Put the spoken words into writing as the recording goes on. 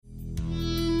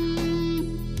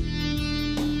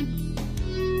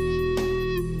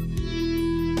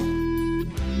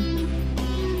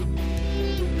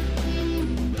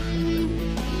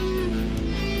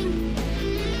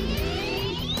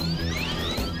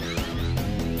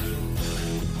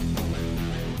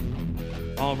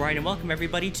All right, and welcome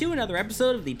everybody to another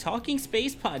episode of the Talking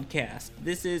Space Podcast.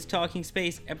 This is Talking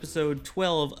Space episode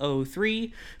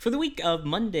 1203 for the week of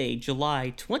Monday,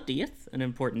 July 20th, an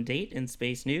important date in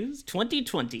space news,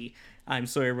 2020. I'm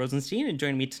Sawyer Rosenstein, and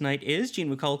joining me tonight is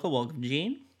Gene McCullough. Welcome,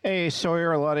 Gene. Hey,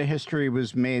 Sawyer, a lot of history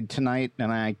was made tonight,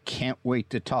 and I can't wait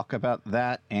to talk about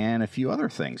that and a few other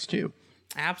things, too.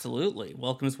 Absolutely.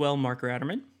 Welcome as well, Mark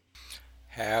Ratterman.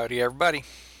 Howdy, everybody.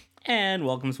 And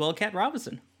welcome as well, Kat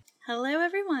Robinson. Hello,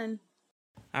 everyone.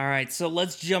 All right, so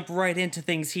let's jump right into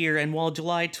things here. And while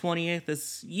July 20th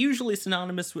is usually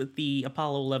synonymous with the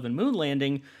Apollo 11 moon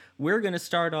landing, we're going to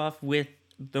start off with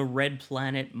the red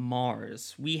planet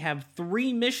Mars. We have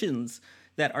 3 missions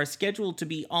that are scheduled to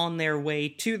be on their way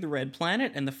to the red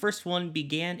planet, and the first one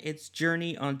began its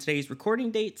journey on today's recording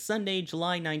date, Sunday,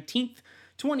 July 19th,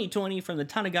 2020, from the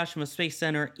Tanegashima Space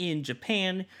Center in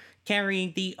Japan,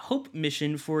 carrying the HOPE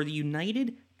mission for the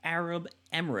United Arab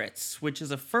Emirates, which is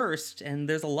a first, and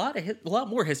there's a lot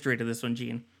more history to this one,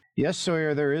 Gene. Yes,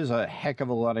 Sawyer, there is a heck of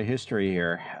a lot of history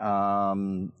here.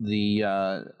 The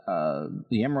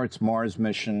Emirates Mars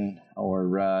mission,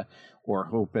 or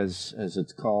HOPE as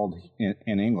it's called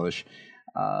in English,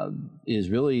 is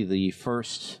really the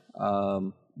first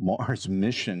Mars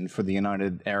mission for the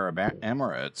United Arab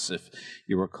Emirates. If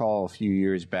you recall, a few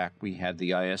years back, we had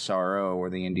the ISRO, or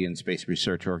the Indian Space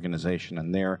Research Organization,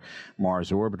 and their Mars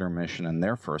Orbiter mission and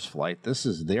their first flight. This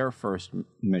is their first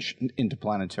mission,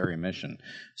 interplanetary mission.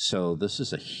 So this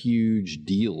is a huge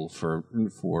deal for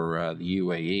the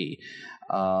UAE.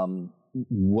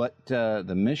 What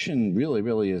the mission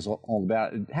really is all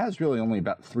about, it has really only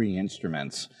about 3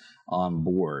 instruments on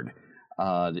board.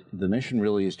 The mission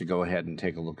really is to go ahead and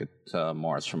take a look at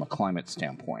Mars from a climate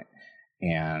standpoint,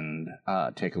 and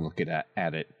take a look at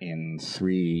it in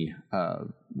 3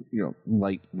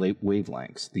 light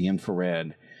wavelengths: the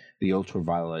infrared, the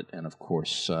ultraviolet, and of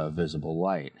course visible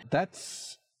light.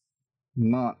 That's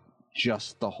not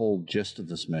just the whole gist of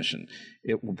this mission.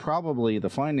 It will probably,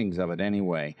 the findings of it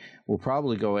anyway, will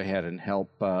probably go ahead and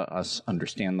help us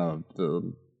understand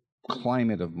the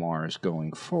climate of Mars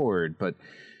going forward, but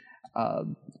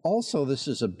also, this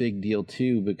is a big deal,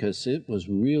 too, because it was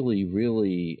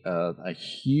really a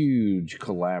huge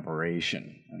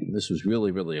collaboration. I mean, this was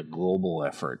really a global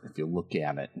effort, if you look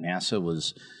at it. NASA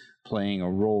was playing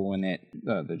a role in it.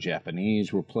 The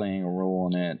Japanese were playing a role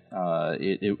in it.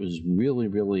 It was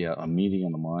really a meeting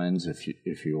of the minds,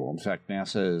 if you will. In fact,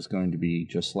 NASA is going to be,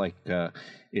 just like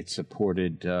it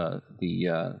supported the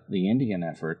Indian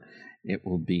effort, it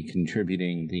will be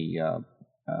contributing the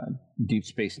Deep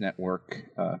Space Network,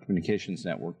 communications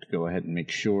network, to go ahead and make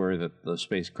sure that the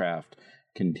spacecraft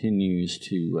continues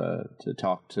to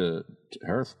talk to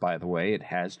Earth. By the way, it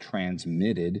has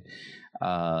transmitted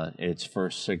its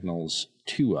first signals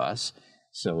to us,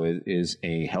 so it is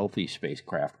a healthy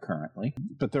spacecraft currently.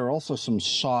 But there are also some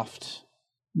soft,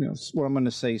 what I'm going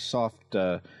to say, soft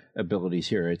abilities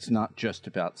here. It's not just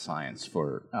about science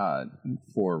for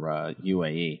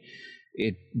UAE.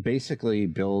 It basically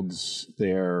builds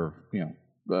their,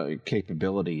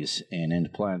 capabilities in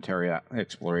interplanetary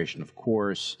exploration. Of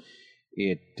course,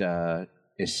 it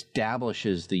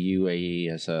establishes the UAE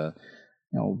as a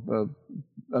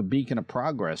beacon of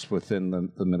progress within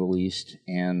the Middle East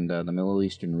and the Middle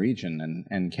Eastern region.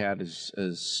 And Kat,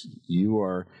 as you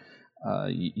are,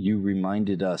 you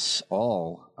reminded us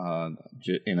all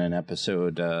in an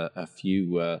episode a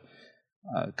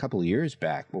couple of years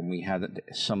back, when we had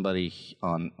somebody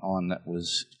on that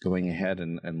was going ahead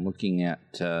and looking at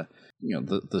the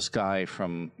sky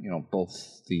from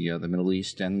both the Middle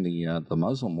East and the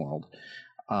Muslim world,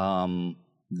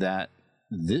 that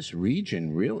this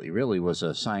region really was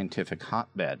a scientific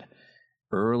hotbed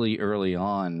early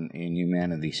on in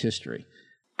humanity's history.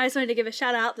 I just wanted to give a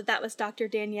shout out that was Dr.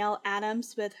 Danielle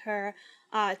Adams with her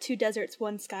 2 Deserts,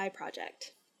 1 Sky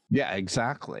project. Yeah,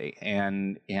 exactly.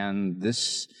 And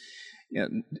this,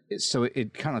 so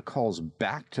it kind of calls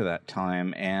back to that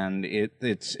time, and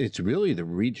it's really the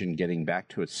region getting back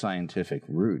to its scientific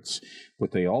roots.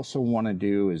 What they also want to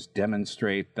do is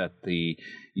demonstrate that the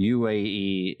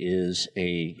UAE is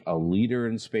a leader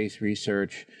in space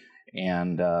research,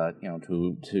 and to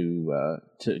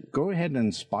go ahead and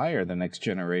inspire the next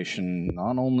generation,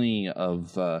 not only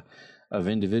of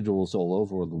individuals all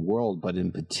over the world, but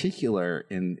in particular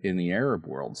in the Arab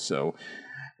world. So,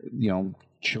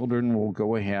 children will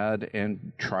go ahead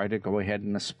and try to go ahead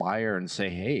and aspire and say,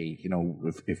 hey,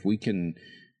 if we can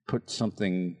put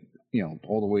something,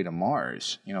 all the way to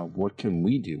Mars, what can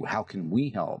we do? How can we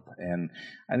help? And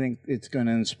I think it's going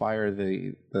to inspire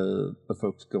the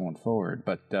folks going forward.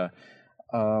 But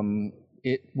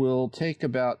it will take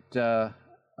about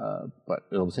but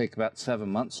it'll take about 7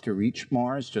 months to reach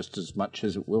Mars, just as much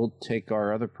as it will take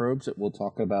our other probes that we'll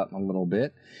talk about in a little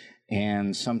bit.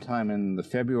 And sometime in the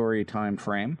February time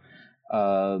frame,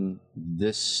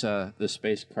 this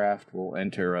spacecraft will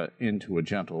enter into a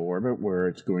gentle orbit where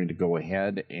it's going to go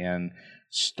ahead and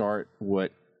start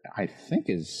what I think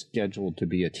is scheduled to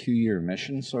be a 2-year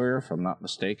mission, Sawyer, if I'm not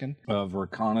mistaken, of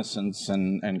reconnaissance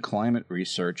and climate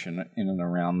research in and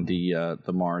around the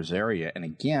Mars area. And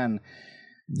again,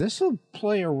 this will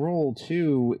play a role,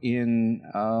 too, in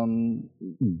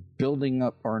building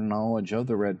up our knowledge of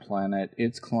the red planet,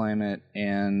 its climate,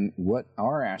 and what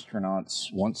our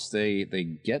astronauts, once they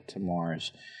get to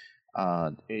Mars,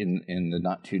 in the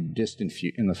not too distant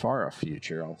in the far off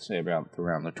future, I'll say about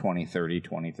around the 2030,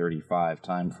 2035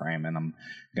 time frame, and I'm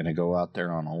going to go out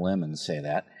there on a limb and say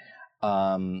that.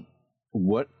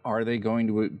 What are they going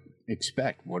to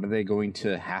expect? What are they going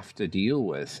to have to deal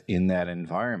with in that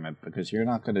environment? Because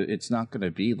it's not going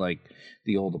to be like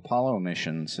the old Apollo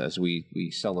missions as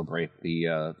we celebrate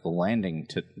the landing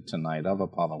tonight of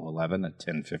Apollo 11 at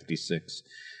 10:56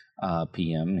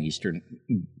 p.m. Eastern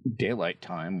Daylight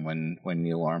Time when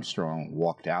Neil Armstrong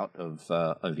walked out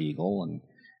of Eagle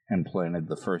and planted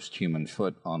the first human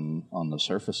foot on the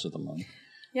surface of the moon.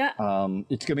 Yeah.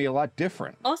 It's going to be a lot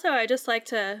different. Also, I'd just like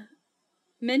to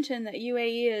mention that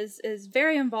UAE is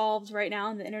very involved right now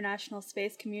in the international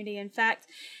space community. In fact,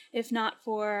 if not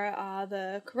for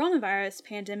the coronavirus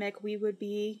pandemic, we would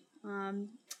be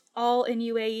all in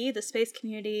UAE, the space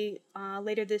community,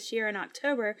 later this year in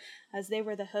October, as they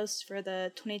were the hosts for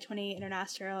the 2020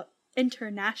 International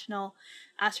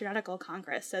Astronautical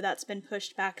Congress. So that's been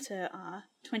pushed back to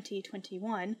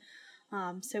 2021.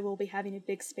 So we'll be having a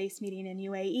big space meeting in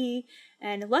UAE,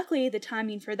 and luckily the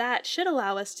timing for that should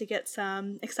allow us to get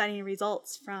some exciting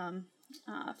results from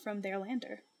their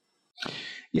lander.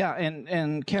 Yeah,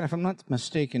 and Kat, if I'm not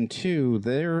mistaken, too,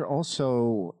 they're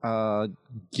also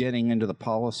getting into the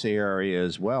policy area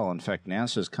as well. In fact,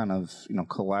 NASA's kind of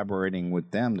collaborating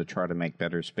with them to try to make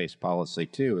better space policy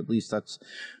too. At least that's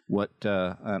what.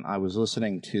 And I was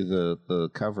listening to the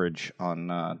coverage on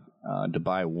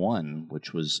Dubai One,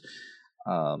 which was,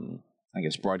 I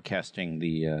guess, broadcasting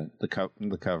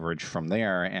the coverage from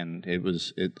there, and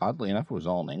oddly enough, it was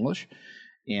all in English,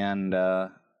 and.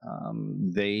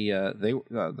 The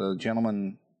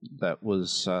gentleman that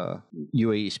was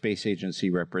UAE Space Agency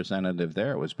representative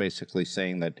there was basically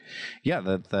saying that,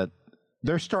 that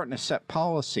they're starting to set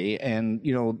policy, and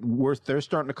they're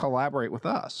starting to collaborate with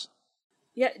us.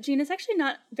 Yeah, Gene, it's actually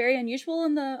not very unusual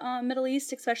in the Middle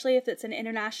East, especially if it's an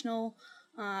international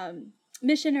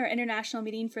mission or international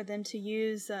meeting, for them to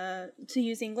use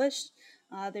English.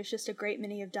 There's just a great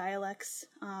many of dialects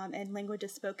and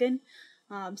languages spoken.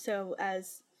 So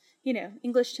as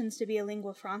English tends to be a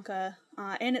lingua franca,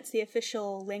 and it's the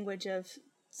official language of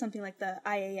something like the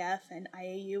IAF and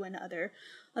IAU and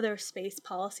other space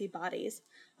policy bodies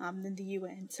than the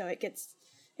UN. So it gets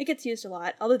used a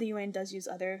lot. Although the UN does use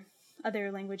other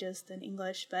languages than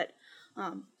English, but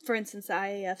for instance, the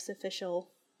IAF's official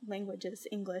language is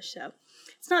English, so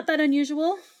it's not that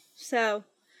unusual. So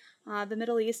the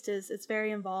Middle East is very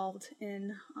involved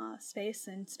in space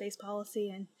and space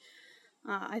policy, and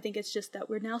I think it's just that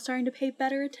we're now starting to pay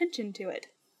better attention to it.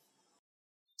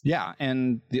 Yeah,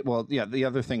 and the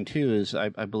other thing too is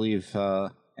I believe,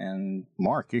 and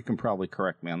Mark, you can probably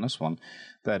correct me on this one,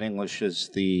 that English is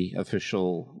the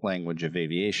official language of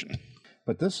aviation.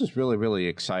 But this is really, really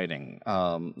exciting.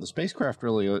 The spacecraft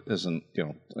really isn't,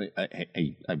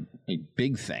 a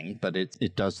big thing, but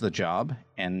it does the job.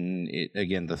 And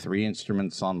again, the 3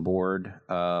 instruments on board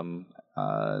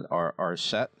are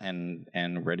set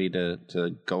and ready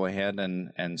to go ahead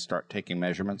and start taking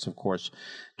measurements. Of course,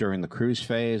 during the cruise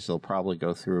phase, they'll probably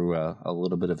go through a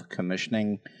little bit of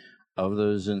commissioning of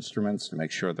those instruments to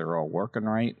make sure they're all working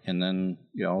right, and then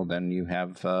you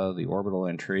have the orbital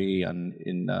entry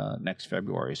in next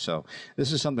February. So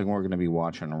this is something we're going to be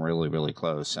watching really, really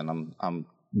close, and I'm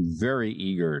very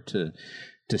eager to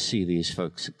see these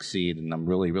folks succeed, and I'm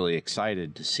really, really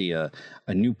excited to see a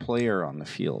new player on the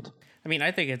field. I mean,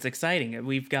 I think it's exciting.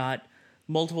 We've got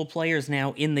multiple players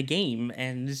now in the game,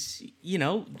 and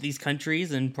these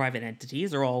countries and private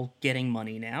entities are all getting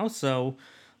money now, so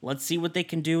let's see what they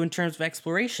can do in terms of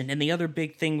exploration. And the other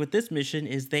big thing with this mission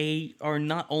is they are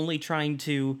not only trying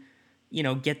to,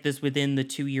 get this within the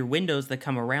 2-year windows that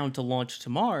come around to launch to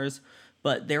Mars,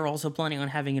 but they're also planning on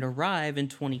having it arrive in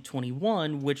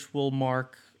 2021, which will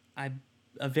mark a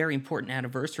very important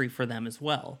anniversary for them as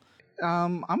well.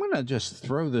 I'm going to just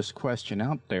throw this question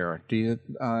out there. Do you,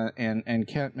 and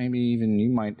Kat, maybe even you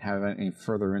might have any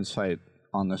further insight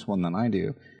on this one than I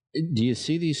do. Do you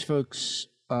see these folks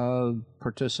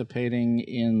participating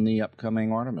in the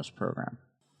upcoming Artemis program?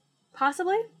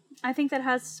 Possibly. I think that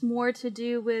has more to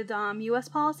do with U.S.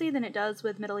 policy than it does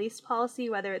with Middle East policy,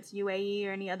 whether it's UAE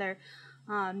or any other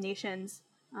nations.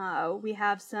 We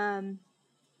have some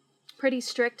pretty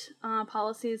strict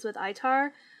policies with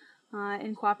ITAR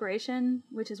in cooperation,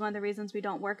 which is one of the reasons we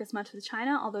don't work as much with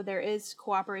China, although there is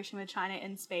cooperation with China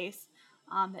in space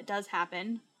that does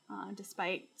happen,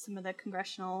 despite some of the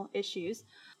congressional issues.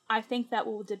 I think that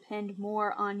will depend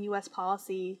more on U.S.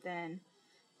 policy than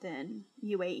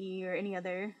UAE or any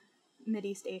other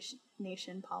Mideast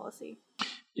nation policy.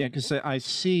 Yeah, because I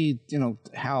see,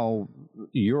 how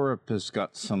Europe has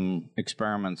got some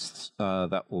experiments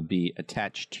that will be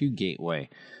attached to Gateway,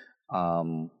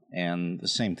 and the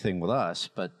same thing with us.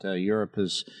 But Europe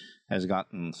has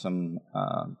gotten some,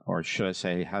 or should I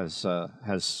say, has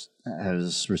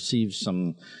received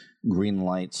some green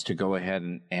lights to go ahead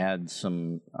and add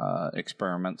some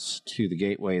experiments to the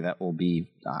Gateway that will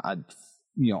be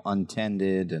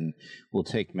untended, and will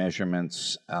take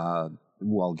measurements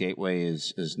while Gateway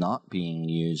is not being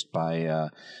used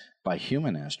by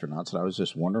human astronauts. And I was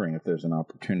just wondering if there's an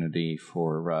opportunity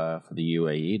for the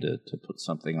UAE to put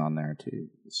something on there too.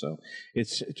 So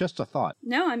it's just a thought.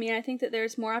 No, I mean, I think that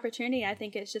there's more opportunity. I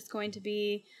think it's just going to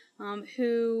be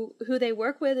who they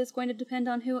work with is going to depend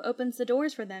on who opens the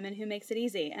doors for them and who makes it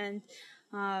easy. And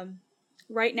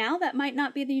right now, that might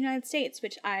not be the United States,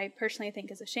 which I personally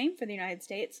think is a shame for the United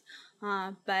States.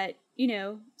 But,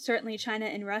 certainly China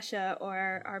and Russia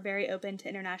are very open to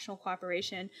international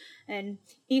cooperation. And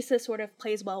ESA sort of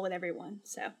plays well with everyone.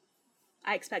 So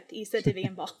I expect ESA to be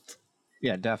involved.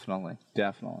 Yeah, definitely.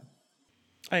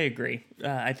 I agree.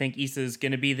 I think ESA is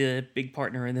going to be the big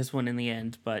partner in this one in the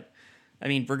end. But, I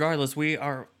mean, regardless, we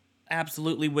are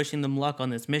absolutely wishing them luck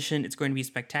on this mission. It's going to be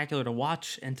spectacular to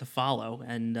watch and to follow,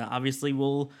 and obviously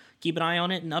we'll keep an eye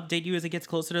on it and update you as it gets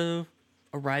closer to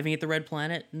arriving at the Red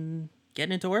Planet and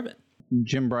getting into orbit.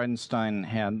 Jim Bridenstine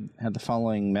had the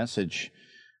following message.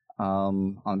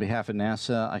 On behalf of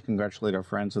NASA, I congratulate our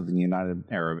friends of the United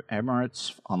Arab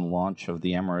Emirates on the launch of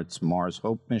the Emirates Mars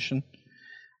Hope mission.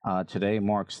 Today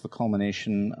marks the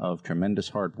culmination of tremendous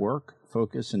hard work,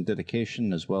 focus, and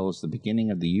dedication, as well as the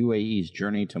beginning of the UAE's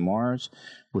journey to Mars,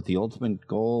 with the ultimate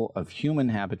goal of human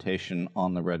habitation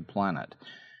on the Red Planet.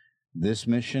 This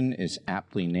mission is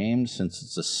aptly named since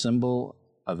it's a symbol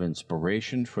of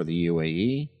inspiration for the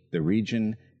UAE, the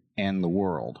region, and the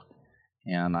world.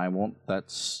 And I'm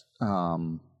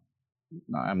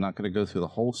not going to go through the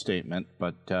whole statement,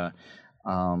 but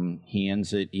he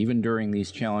ends it: even during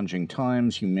these challenging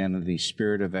times, humanity's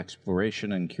spirit of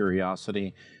exploration and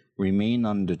curiosity remain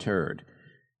undeterred.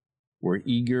 We're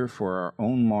eager for our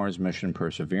own Mars mission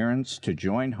Perseverance to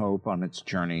join Hope on its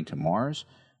journey to Mars.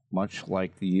 Much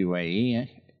like the UAE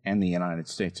and the United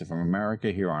States of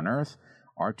America here on Earth,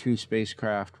 our two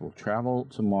spacecraft will travel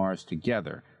to Mars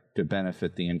together to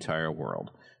benefit the entire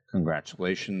world.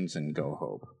 Congratulations and go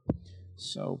Hope.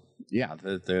 So, yeah,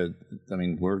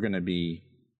 we're going to be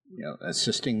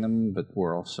assisting them, but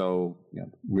we're also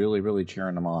really, really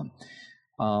cheering them on.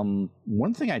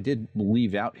 One thing I did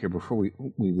leave out here before we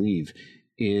leave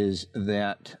is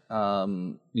that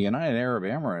the United Arab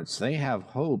Emirates, they have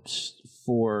hopes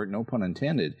for, no pun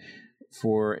intended,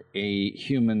 for a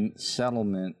human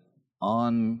settlement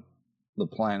on the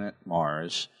planet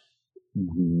Mars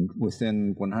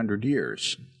within 100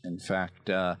 years. In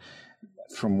fact,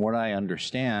 from what I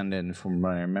understand and from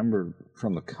what I remember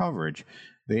from the coverage,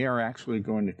 they are actually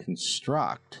going to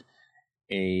construct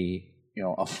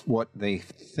what they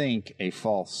think a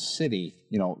false city,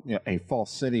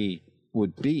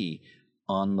 would be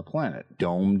on the planet,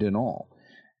 domed and all.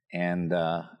 And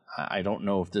I don't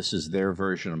know if this is their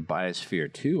version of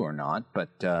Biosphere 2 or not, but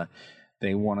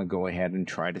they want to go ahead and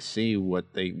try to see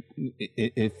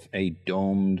if a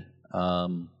domed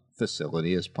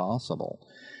facility is possible.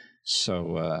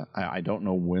 So I don't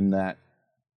know when that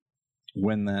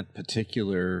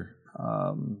particular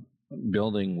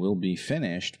building will be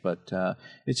finished, but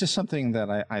it's just something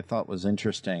that I thought was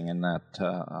interesting, and that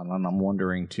and I'm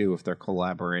wondering too if they're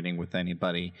collaborating with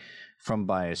anybody from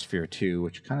Biosphere 2,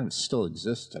 which kind of still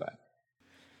exists today.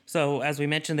 So, as we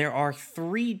mentioned, there are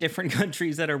 3 different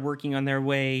countries that are working on their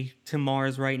way to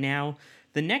Mars right now.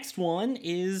 The next one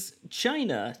is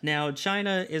China. Now,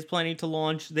 China is planning to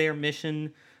launch their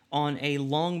mission on a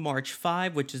Long March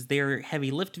 5, which is their heavy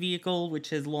lift vehicle,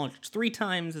 which has launched 3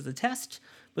 times as a test,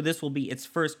 but this will be its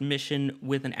first mission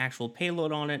with an actual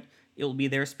payload on it. It will be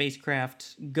their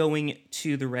spacecraft going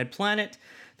to the Red Planet.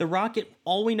 The rocket,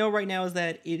 all we know right now is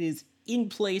that it is in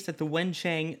place at the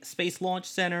Wenchang Space Launch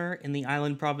Center in the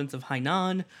island province of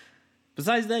Hainan.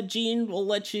 Besides that, Gene, we'll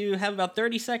let you have about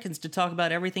 30 seconds to talk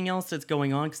about everything else that's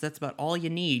going on, because that's about all you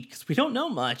need, because we don't know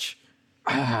much.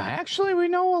 Actually, we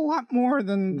know a lot more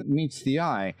than meets the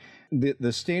eye.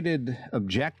 The stated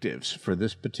objectives for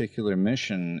this particular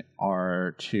mission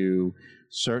are to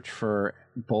search for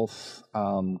both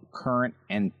current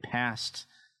and past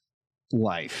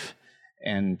life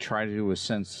and try to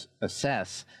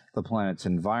assess the planet's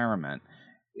environment.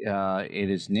 It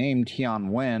is named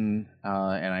Tianwen,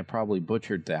 and I probably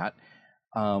butchered that,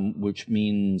 which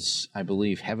means, I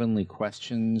believe, heavenly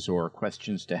questions or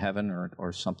questions to heaven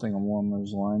or something along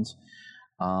those lines.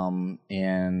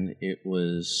 And it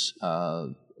was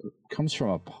comes from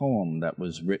a poem that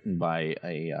was written by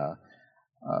a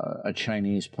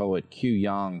Chinese poet, Qu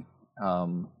Yang,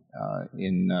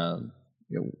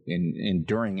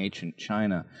 during ancient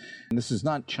China. And this is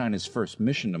not China's first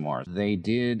mission to Mars. They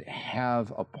did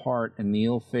have a part in the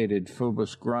ill-fated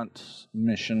Phobos Grunt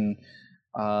mission.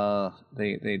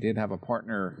 They did have a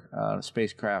partner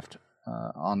spacecraft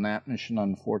on that mission.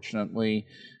 Unfortunately,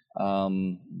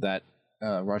 that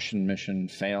Russian mission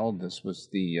failed. This was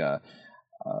the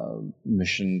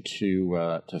mission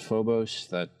to Phobos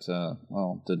that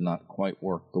did not quite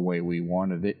work the way we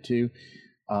wanted it to.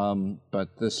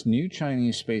 But this new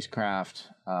Chinese spacecraft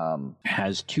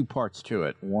has two parts to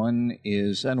it. One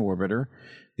is an orbiter.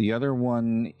 The other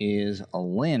one is a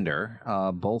lander.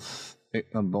 Both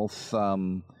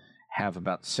have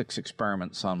about 6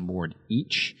 experiments on board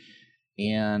each.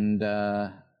 And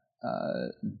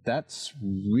that's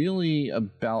really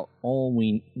about all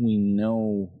we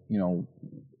know,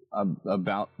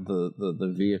 about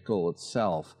the vehicle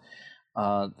itself.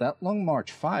 That Long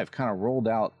March 5 kind of rolled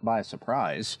out by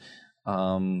surprise,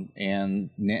 and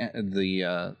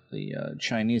the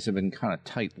Chinese have been kind of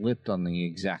tight-lipped on the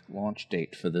exact launch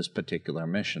date for this particular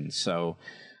mission. So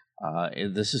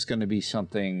this is going to be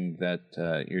something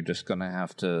that you're just going to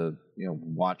have to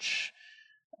watch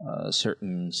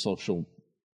certain social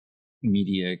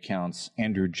media accounts.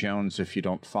 Andrew Jones, if you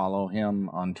don't follow him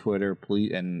on Twitter,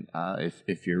 please, and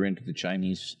if you're into the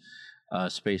Chinese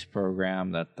space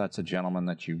program, that's a gentleman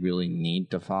that you really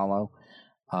need to follow.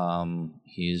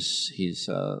 He's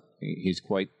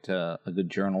quite a good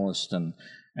journalist and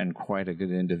quite a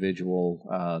good individual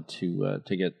to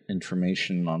get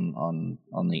information on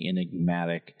the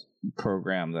enigmatic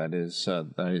program that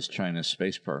is China's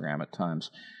space program at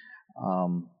times.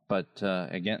 But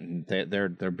again,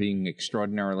 they're being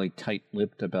extraordinarily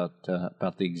tight-lipped about the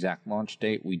exact launch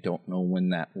date. We don't know when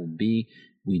that will be.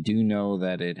 We do know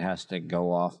that it has to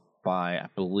go off by, I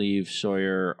believe,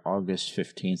 Sawyer, August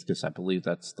 15th, because I believe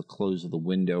that's the close of the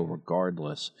window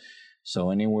regardless. So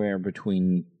anywhere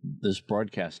between this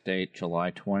broadcast date,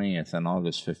 July 20th, and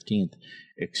August 15th,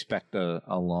 expect a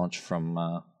launch from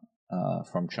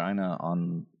China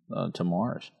on to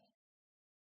Mars.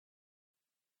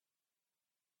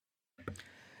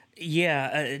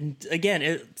 Yeah, and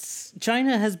again,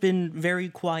 China has been very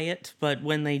quiet, but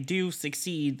when they do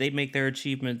succeed, they make their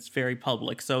achievements very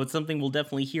public. So it's something we'll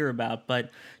definitely hear about.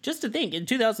 But just to think, in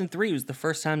 2003 was the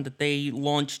first time that they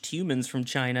launched humans from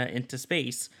China into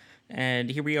space.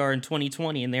 And here we are in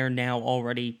 2020, and they're now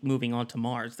already moving on to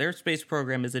Mars. Their space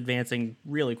program is advancing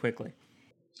really quickly.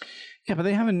 Yeah, but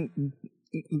they haven't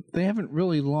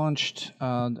really launched,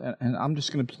 and I'm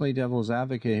just going to play devil's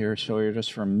advocate here, Sawyer,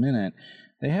 just for a minute.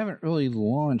 They haven't really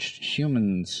launched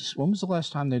humans. When was the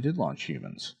last time they did launch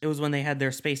humans? It was when they had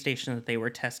their space station that they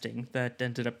were testing that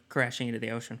ended up crashing into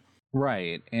the ocean.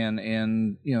 Right,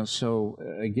 and so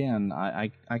again,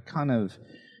 I kind of,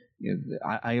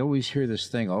 I always hear this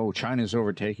thing, oh, China's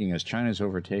overtaking us.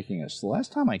 The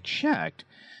last time I checked,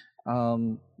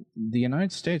 the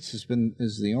United States is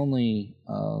the only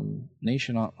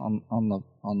nation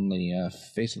on the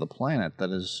face of the planet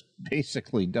that has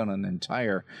basically done an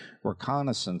entire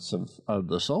reconnaissance of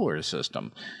the solar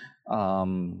system.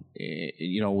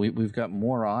 We've got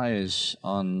more eyes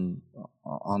on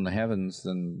the heavens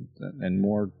and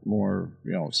more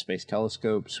space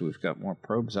telescopes. We've got more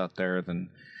probes out there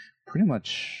than pretty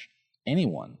much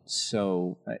anyone.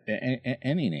 So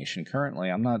any nation currently.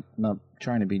 I'm not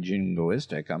trying to be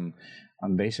jingoistic. I'm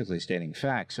basically stating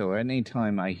facts. So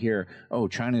anytime I hear, oh,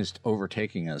 China's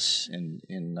overtaking us in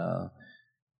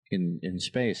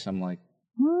space, I'm like,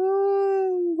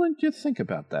 what do you think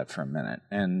about that for a minute?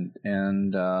 And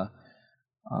I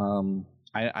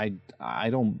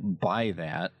don't buy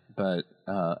that, but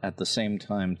at the same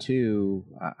time too,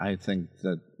 I think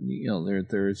that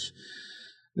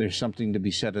there's something to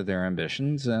be said of their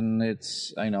ambitions, and I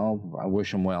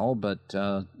wish them well, but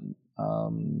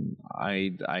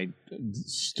I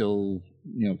still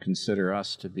consider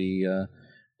us to be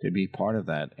be part of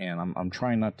that. And I'm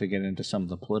trying not to get into some of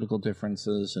the political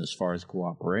differences as far as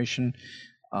cooperation.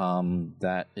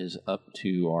 That is up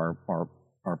to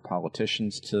our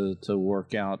politicians to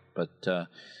work out. But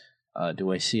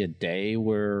do I see a day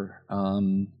where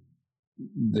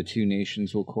the two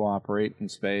nations will cooperate in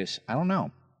space? I don't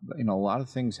know. But, a lot of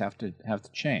things have to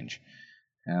change,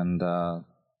 and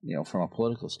from a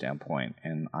political standpoint,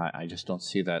 and I just don't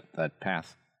see that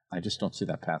path. I just don't see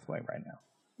that pathway right now.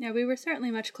 Yeah, we were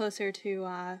certainly much closer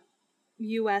to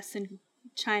U.S. and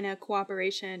China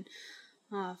cooperation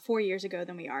 4 years ago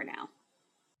than we are now.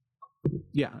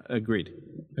 Yeah, agreed.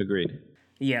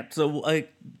 Yeah, so,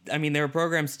 there are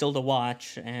programs still to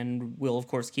watch, and we'll, of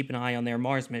course, keep an eye on their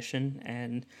Mars mission,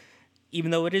 and even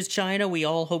though it is China, we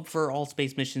all hope for all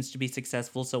space missions to be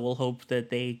successful, so we'll hope that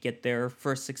they get their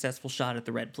first successful shot at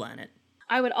the Red Planet.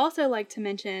 I would also like to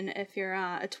mention, if you're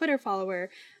a Twitter follower,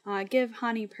 give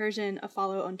Hani Persian a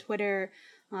follow on Twitter.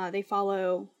 They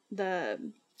follow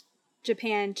the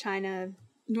Japan, China,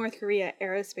 North Korea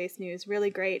aerospace news. Really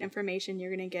great information.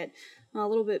 You're going to get a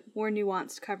little bit more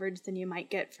nuanced coverage than you might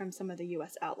get from some of the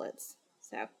U.S. outlets.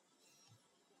 So.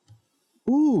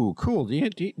 Ooh, cool. Do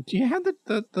you have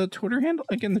the Twitter handle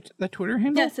again? The Twitter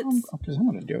handle? Yes, it's because I'm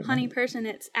going to do it. Hani Persian.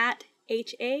 It's at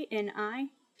HANIPERSIAN.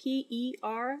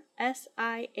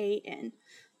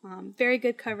 Very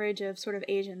good coverage of sort of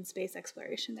Asian space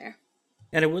exploration there.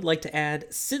 And I would like to add,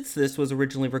 since this was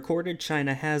originally recorded,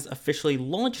 China has officially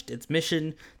launched its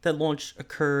mission. That launch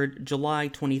occurred July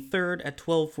 23rd at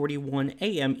 12:41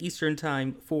 a.m. Eastern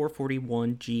Time,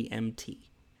 4:41 GMT.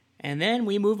 And then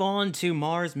we move on to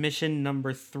Mars mission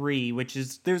number 3, which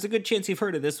is, there's a good chance you've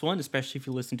heard of this one, especially if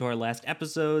you listened to our last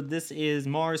episode. This is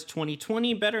Mars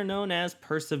 2020, better known as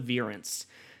Perseverance.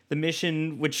 The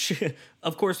mission, which,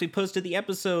 of course, we posted the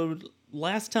episode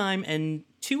last time, and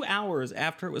 2 hours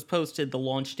after it was posted, the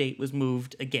launch date was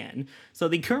moved again. So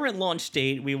the current launch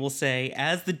date, we will say,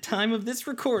 as the time of this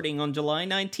recording on July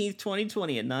 19th,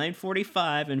 2020 at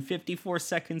 9:45 and 54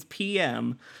 seconds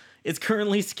p.m., is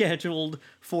currently scheduled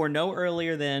for no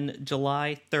earlier than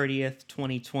July 30th,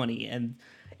 2020. And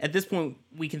at this point,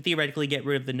 we can theoretically get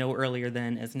rid of the no earlier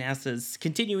than, as NASA's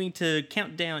continuing to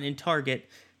count down and target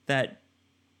that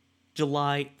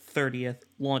July 30th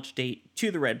launch date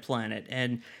to the Red Planet.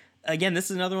 And again,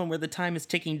 this is another one where the time is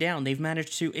ticking down. They've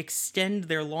managed to extend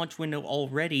their launch window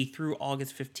already through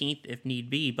August 15th if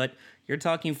need be, but you're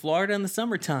talking Florida in the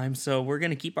summertime, so we're going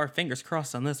to keep our fingers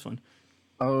crossed on this one.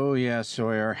 Oh yeah,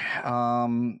 Sawyer.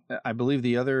 I believe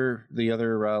the other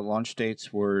launch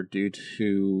dates were due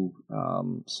to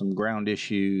some ground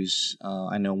issues.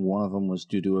 I know one of them was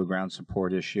due to a ground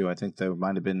support issue. I think there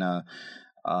might have been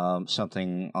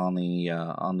something on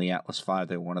the Atlas V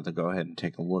they wanted to go ahead and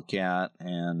take a look at,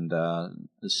 and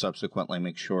subsequently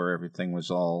make sure everything was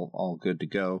all good to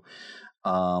go.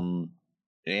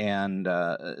 And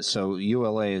so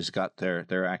ULA has got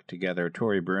their act together.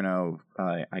 Tory Bruno,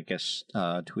 I guess,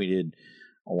 tweeted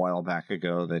a while back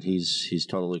ago that he's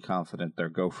totally confident they'll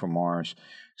go for Mars.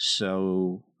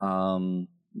 So they'll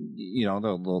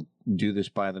do this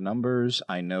by the numbers.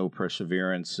 I know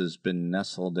Perseverance has been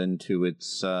nestled into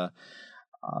its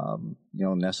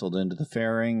nestled into the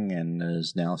fairing and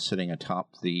is now sitting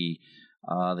atop the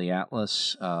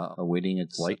Atlas, awaiting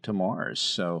its flight to Mars.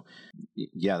 So,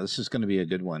 yeah, this is going to be a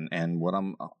good one. And what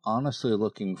I'm honestly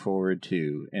looking forward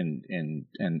to, and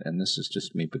this is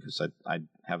just me because I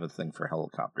have a thing for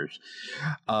helicopters.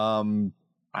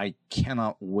 I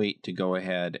cannot wait to go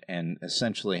ahead and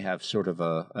essentially have sort of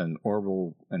an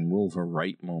Orville and Wilbur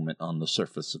Wright moment on the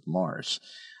surface of Mars.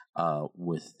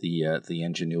 With the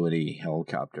Ingenuity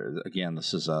helicopter. Again,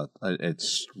 this is it's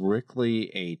strictly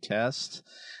a test.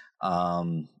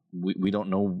 We don't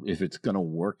know if it's going to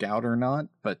work out or not,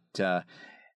 but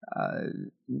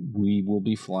we will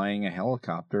be flying a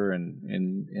helicopter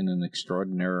in an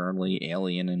extraordinarily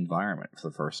alien environment for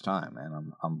the first time,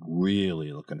 and I'm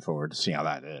really looking forward to see how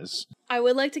that is. I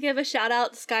would like to give a shout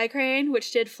out to Sky Crane,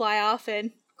 which did fly off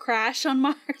and crash on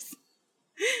Mars.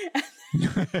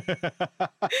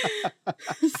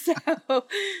 So,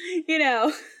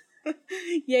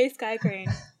 yay Sky Crane.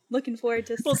 Looking forward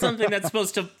to something that's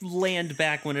supposed to land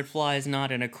back when it flies,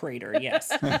 not in a crater. Yes.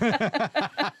 So,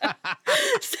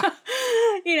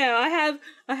 I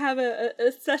have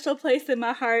a special place in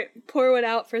my heart. Pour one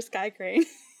out for Sky Crane.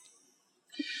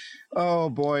 Oh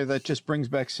boy, that just brings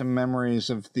back some memories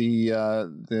of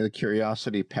the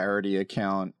Curiosity parody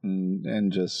account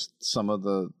and just some of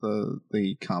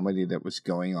the comedy that was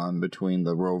going on between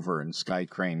the rover and Sky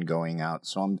Crane going out.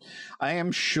 So I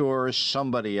am sure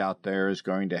somebody out there is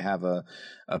going to have a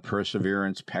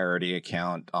Perseverance parody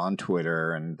account on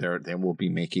Twitter, and they will be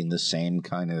making the same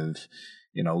kind of,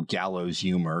 gallows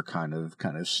humor kind of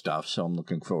stuff. So I'm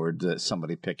looking forward to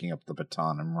somebody picking up the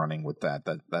baton and running with that.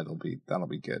 That'll be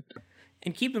good.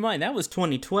 And keep in mind, that was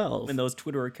 2012 when those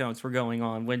Twitter accounts were going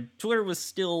on, when Twitter was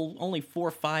still only 4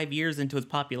 or 5 years into its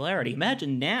popularity.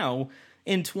 Imagine now,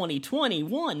 in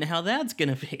 2021, how that's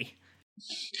going to be.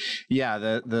 Yeah,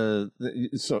 the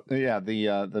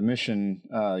mission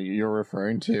you're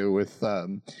referring to with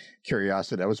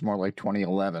Curiosity, that was more like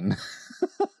 2011.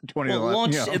 It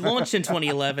launched in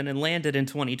 2011 and landed in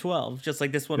 2012, just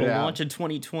like this one will launch in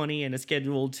 2020 and is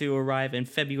scheduled to arrive in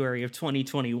February of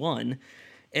 2021.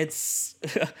 It's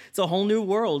a whole new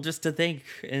world just to think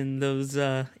in those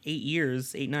 9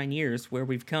 years where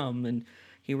we've come, and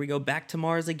here we go back to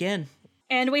Mars again.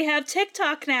 And we have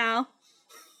TikTok now.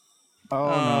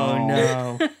 Oh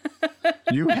no.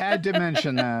 You had to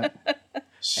mention that.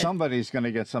 Somebody's going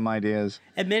to get some ideas.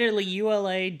 Admittedly,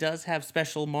 ULA does have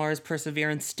special Mars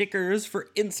Perseverance stickers for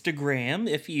Instagram,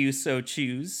 if you so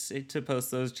choose to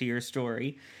post those to your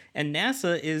story. And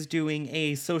NASA is doing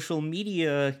a social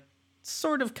media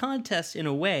sort of contest in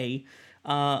a way.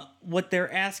 What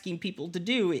they're asking people to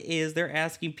do is they're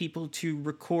asking people to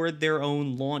record their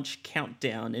own launch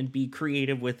countdown and be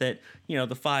creative with it.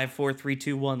 The 5, 4, 3,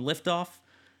 2, 1 liftoff.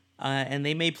 And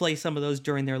they may play some of those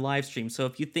during their live stream. So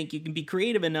if you think you can be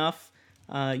creative enough,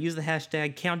 use the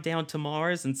hashtag Countdown to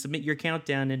Mars and submit your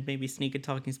countdown and maybe sneak a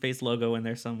Talking Space logo in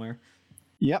there somewhere.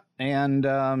 Yep, and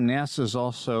NASA's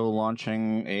also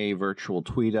launching a virtual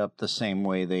tweet up the same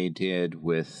way they did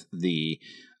with the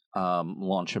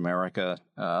Launch America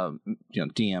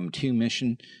DM2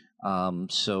 mission.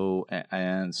 So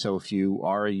if you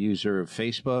are a user of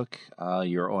Facebook,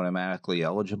 you're automatically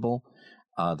eligible.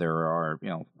 They're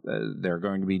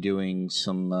going to be doing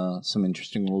some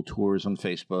interesting little tours on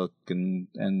Facebook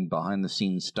and behind the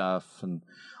scenes stuff and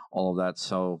all of that.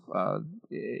 So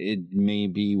it may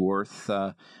be worth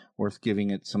giving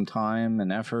it some time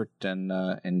and effort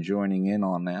and joining in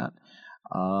on that.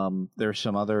 There's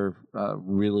some other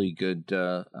really good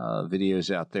videos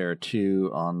out there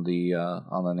too on the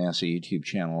NASA YouTube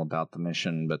channel about the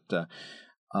mission, but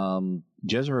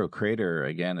Jezero Crater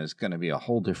again is going to be a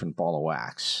whole different ball of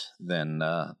wax than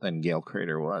Gale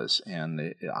Crater was,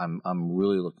 and I'm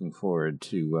really looking forward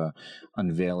to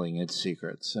unveiling its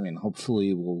secrets. I mean,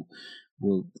 hopefully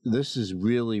this is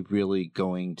really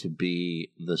going to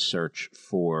be the search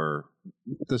for.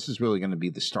 This is really going to be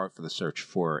the start for the search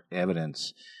for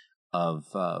evidence of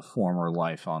former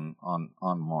life on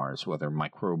Mars, whether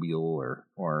microbial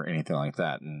or anything like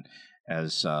that. And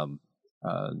as Jim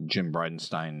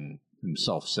Bridenstine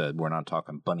himself said, we're not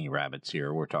talking bunny rabbits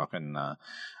here. We're talking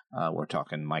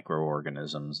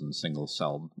microorganisms and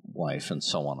single-celled life and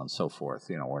so on and so forth.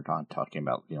 We're not talking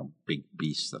about big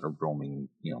beasts that are roaming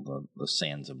the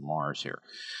sands of Mars here.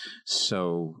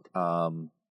 So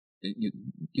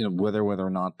whether or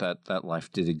not that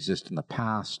life did exist in the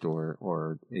past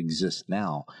or exists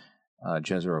now,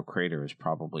 Jezero Crater is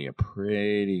probably a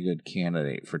pretty good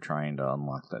candidate for trying to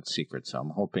unlock that secret. So I'm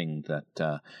hoping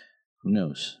that who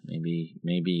knows, maybe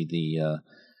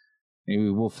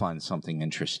we'll find something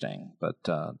interesting. But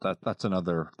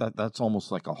that's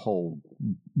almost like a whole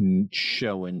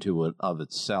show into it of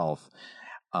itself.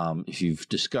 If you've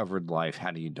discovered life, how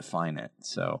do you define it?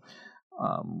 So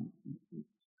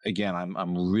again,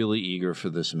 I'm really eager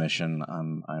for this mission.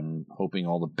 I'm hoping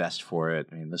all the best for it.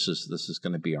 I mean, this is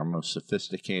going to be our most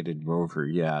sophisticated rover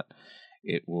yet.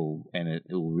 It will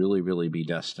really be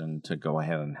destined to go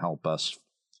ahead and help us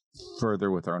further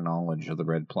with our knowledge of the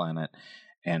Red Planet,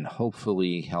 and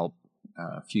hopefully help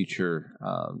future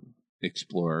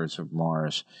explorers of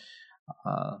Mars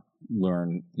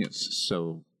learn,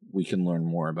 so we can learn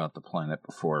more about the planet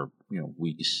before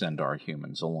we send our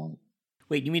humans along.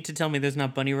 Wait, you mean to tell me there's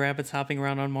not bunny rabbits hopping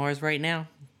around on Mars right now?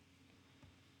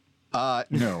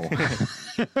 No.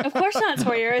 Of course not,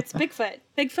 Sawyer. It's Bigfoot.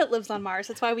 Bigfoot lives on Mars.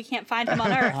 That's why we can't find him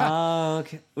on Earth. Oh,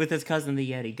 okay. With his cousin,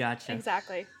 the Yeti. Gotcha.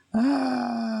 Exactly.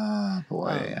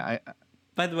 Boy.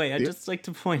 By the way, I'd just like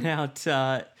to point out,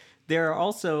 there are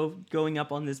also, going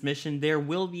up on this mission, there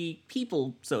will be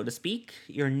people, so to speak.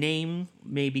 Your name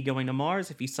may be going to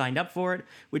Mars if you signed up for it,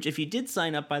 which if you did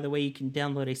sign up, by the way, you can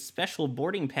download a special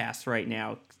boarding pass right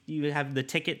now. You have the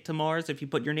ticket to Mars if you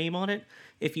put your name on it.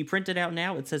 If you print it out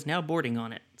now, it says now boarding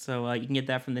on it. So you can get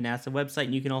that from the NASA website,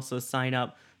 and you can also sign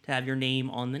up to have your name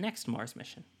on the next Mars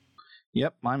mission.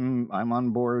 Yep, I'm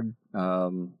on board.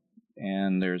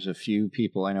 And there's a few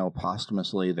people I know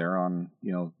posthumously. They're on,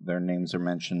 their names are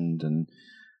mentioned, and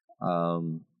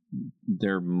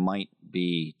there might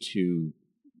be 2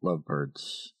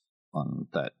 lovebirds on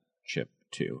that ship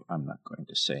too. I'm not going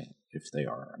to say if they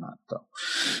are or not, though.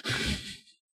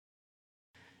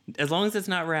 As long as it's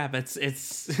not rabbits,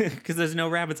 it's because there's no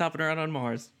rabbits hopping around on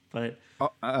Mars. But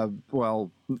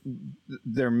well,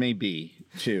 there may be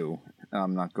 2.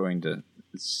 I'm not going to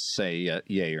say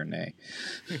yay or nay.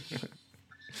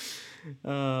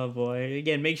 Oh boy.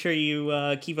 Again, make sure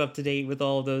you keep up to date with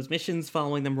all of those missions,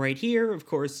 following them right here. Of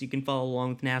course, you can follow along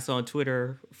with NASA on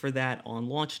Twitter for that on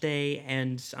launch day,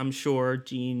 and I'm sure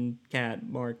Gene, Kat,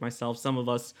 Mark, myself, some of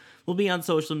us will be on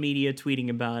social media tweeting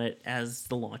about it as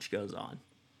the launch goes on.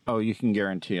 Oh, you can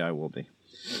guarantee I will be.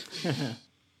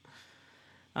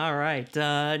 All right,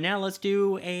 now let's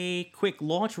do a quick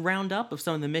launch roundup of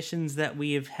some of the missions that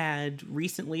we have had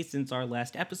recently since our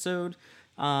last episode.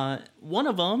 One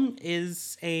of them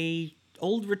is a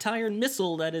old retired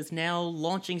missile that is now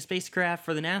launching spacecraft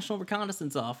for the National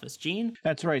Reconnaissance Office. Gene?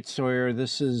 That's right, Sawyer.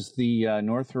 This is the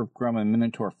Northrop Grumman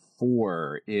Minotaur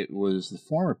 4. It was the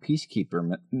former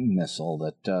Peacekeeper missile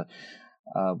that...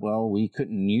 we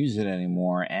couldn't use it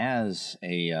anymore as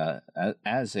a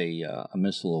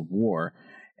missile of war,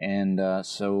 and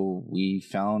so we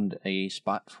found a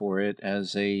spot for it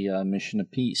as a mission of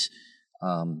peace.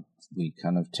 We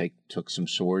kind of took some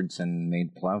swords and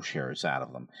made plowshares out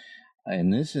of them.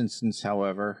 In this instance,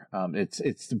 however,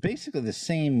 it's basically the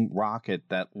same rocket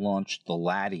that launched the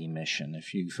Laddie mission,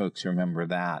 if you folks remember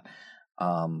that,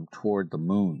 toward the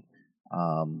moon.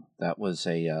 That was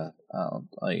a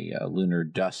lunar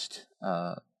dust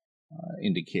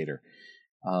indicator.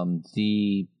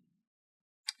 The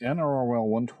NROL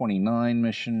 129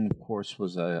 mission, of course,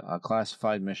 was a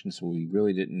classified mission, so we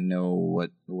really didn't know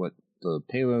what the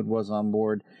payload was on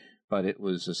board, but it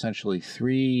was essentially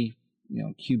 3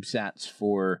 CubeSats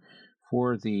for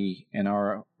the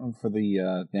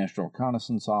National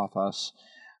Reconnaissance Office.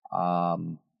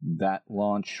 That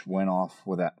launch went off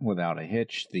without a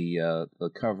hitch. The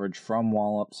coverage from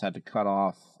Wallops had to cut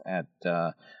off at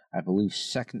I believe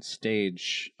second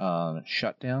stage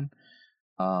shutdown.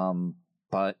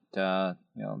 But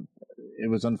it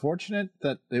was unfortunate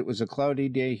that it was a cloudy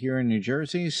day here in New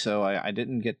Jersey, so I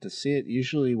didn't get to see it.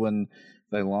 Usually when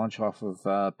they launch off of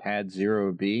Pad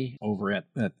 0B over at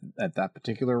that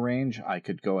particular range, I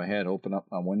could go ahead, open up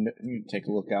my window, take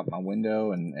a look out my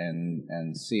window,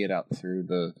 and see it out through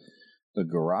the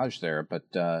garage there.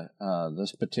 But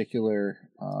this particular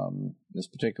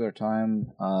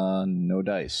time, no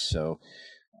dice. So,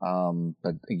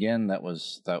 but again, it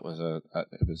was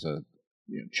a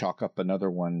chalk up another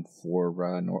one for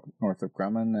Northrop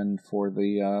Grumman and for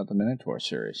the Minotaur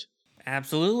series.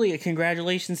 Absolutely.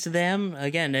 Congratulations to them.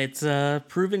 Again, it's a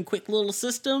proven quick little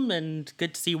system, and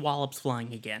good to see Wallops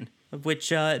flying again. Of which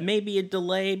may be a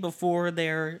delay before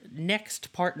their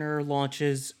next partner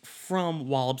launches from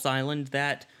Wallops Island.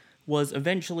 That was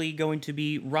eventually going to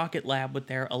be Rocket Lab with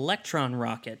their Electron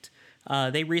rocket.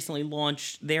 They recently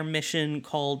launched their mission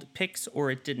called Pix or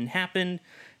It Didn't Happen.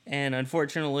 And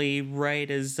unfortunately, right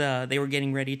as they were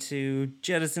getting ready to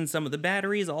jettison some of the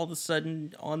batteries, all of a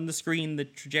sudden on the screen the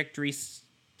trajectory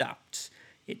stopped.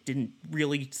 It didn't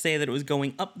really say that it was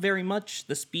going up very much.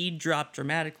 The speed dropped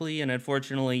dramatically, and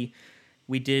unfortunately,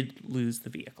 we did lose the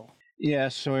vehicle. Yeah,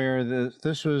 Sawyer,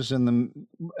 this was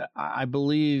I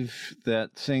believe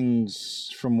that things,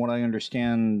 from what I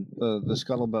understand, the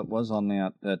scuttlebutt was on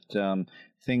that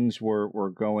things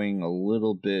were going a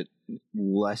little bit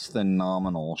less than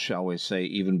nominal, shall we say,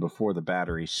 even before the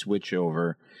battery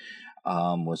switchover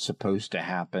was supposed to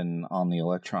happen on the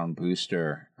Electron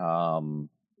booster.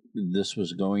 This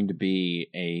was going to be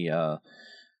a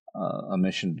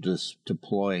mission to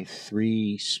deploy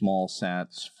 3 small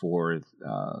sats for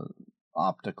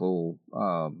optical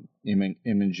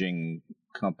imaging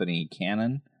company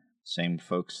Canon, same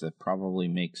folks that probably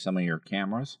make some of your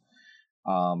cameras.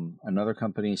 Another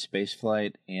company,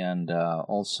 Spaceflight, and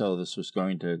also this was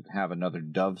going to have another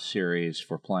Dove series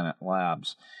for Planet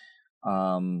Labs.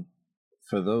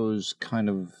 For those kind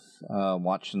of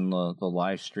watching the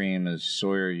live stream, as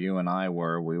Sawyer, you and I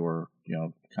were, we were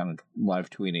kind of live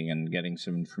tweeting and getting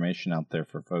some information out there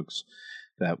for folks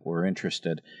that were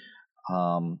interested.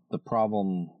 The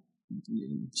problem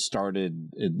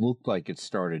it looked like it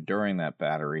started during that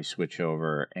battery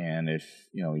switchover, and if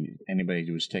anybody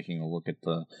who was taking a look at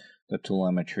the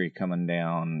telemetry coming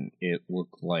down, it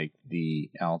looked like the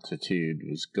altitude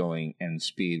was going and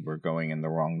speed were going in the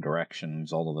wrong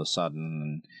directions all of a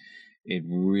sudden, it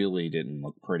really didn't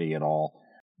look pretty at all.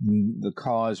 The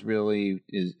cause really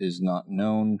is not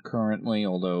known currently,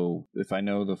 although if I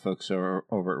know the folks are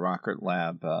over at Rocket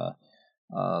Lab,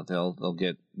 they'll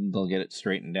get it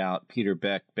straightened out. Peter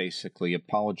Beck basically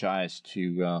apologized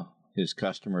to his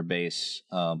customer base,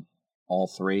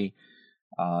 all three,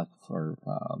 for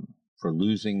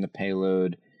losing the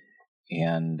payload,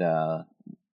 and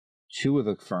two of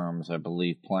the firms, I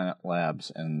believe, Planet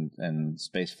Labs and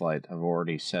Spaceflight, have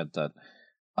already said that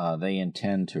they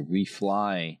intend to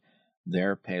refly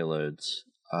their payloads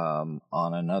on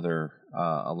another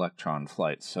Electron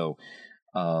flight. So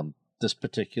this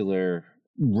particular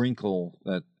wrinkle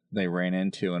that they ran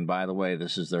into, and by the way,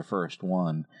 this is their first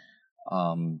one,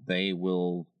 they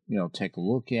will take a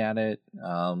look at it,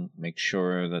 make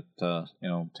sure that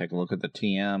take a look at the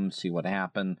TM, see what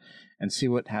happened, and see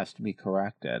what has to be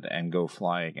corrected, and go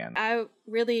fly again. I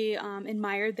really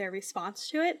admired their response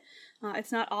to it.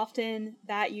 It's not often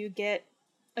that you get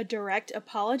a direct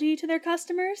apology to their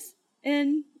customers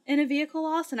in a vehicle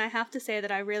loss, and I have to say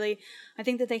that I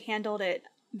think that they handled it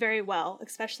very well.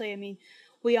 Especially, I mean,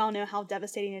 we all know how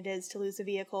devastating it is to lose a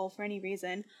vehicle for any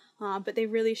reason, but they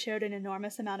really showed an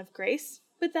enormous amount of grace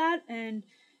with that, and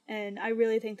I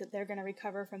really think that they're going to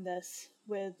recover from this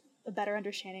with a better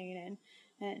understanding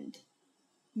and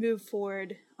move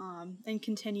forward and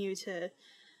continue to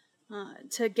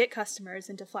get customers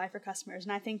and to fly for customers.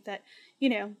 And I think that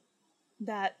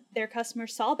that their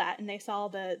customers saw that, and they saw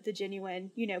the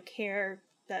genuine care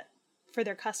that for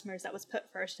their customers that was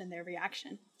put first in their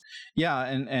reaction. Yeah,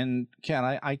 and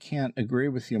Kat, I can't agree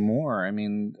with you more. I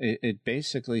mean, it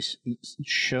basically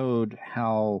showed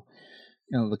how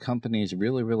the company's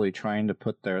really trying to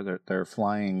put their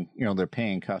flying, their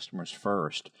paying customers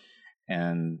first,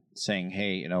 and saying,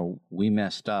 hey, we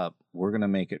messed up, we're going to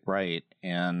make it right,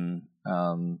 and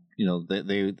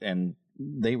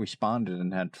they responded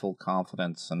and had full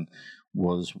confidence, and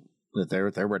was that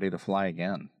they're ready to fly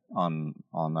again on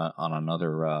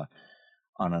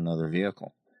another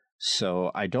vehicle. So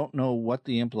I don't know what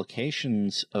the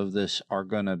implications of this are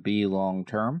going to be long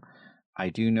term. I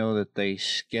do know that they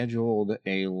scheduled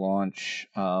a launch,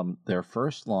 their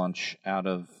first launch out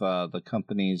of the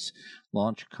company's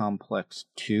Launch Complex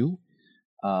 2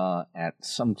 at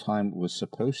some time. It was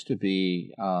supposed to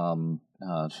be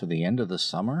for the end of the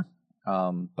summer,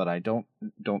 but I don't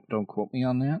quote me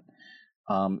on that.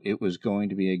 It was going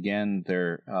to be again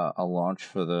a launch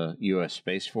for the U.S.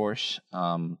 Space Force.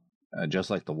 Just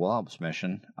like the Wallops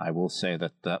mission, I will say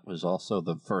that was also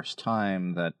the first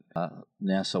time that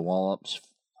NASA Wallops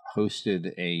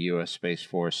hosted a U.S. Space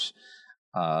Force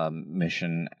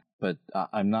mission. But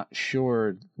I'm not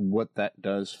sure what that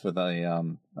does for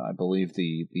the, I believe,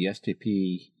 the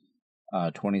STP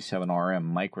 27RM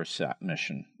microsat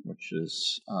mission, which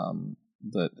is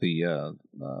the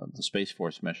Space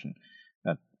Force mission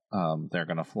that they're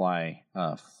going to fly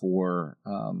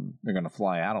they're going to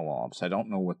fly out of Wallops. I don't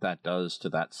know what that does to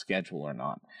that schedule or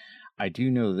not. I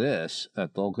do know this,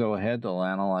 that they'll go ahead, they'll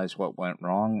analyze what went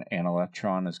wrong, and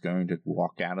Electron is going to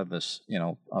walk out of this,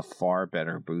 a far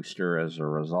better booster as a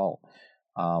result.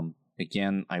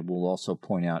 Again, I will also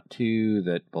point out too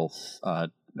that both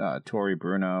Tory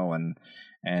Bruno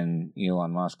and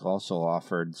Elon Musk also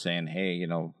offered, saying, hey,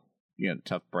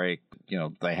 tough break.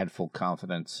 They had full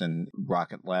confidence in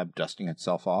Rocket Lab dusting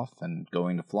itself off and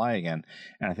going to fly again.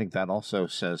 And I think that also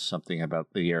says something about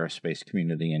the aerospace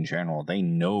community in general. They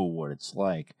know what it's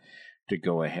like to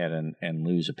go ahead and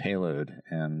lose a payload.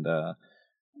 And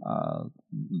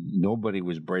nobody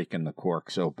was breaking the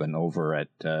corks open over at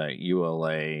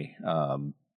ULA,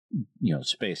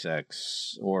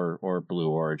 SpaceX or Blue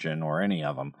Origin or any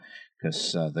of them,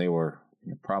 because they were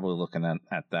probably looking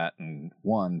at that and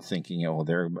thinking,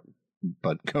 there,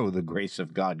 but go the grace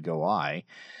of God, go I.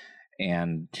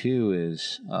 And two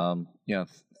is,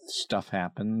 stuff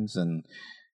happens, and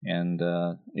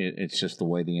it's just the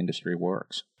way the industry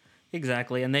works.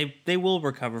 Exactly, and they will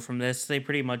recover from this. They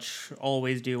pretty much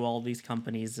always do, all these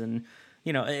companies, and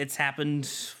it's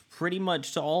happened pretty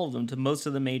much to all of them, to most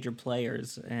of the major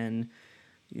players, and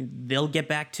they'll get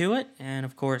back to it. And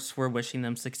of course, we're wishing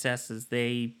them success as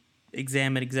they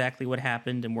examine exactly what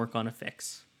happened and work on a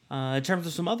fix. In terms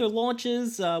of some other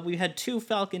launches, we had 2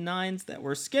 Falcon 9s that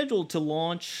were scheduled to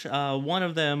launch. One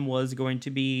of them was going to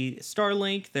be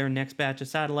Starlink, their next batch of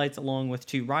satellites, along with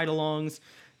 2 ride-alongs.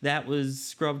 That was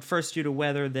scrubbed first due to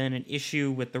weather, then an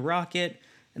issue with the rocket.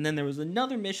 And then there was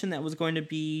another mission that was going to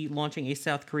be launching a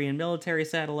South Korean military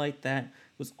satellite that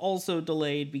was also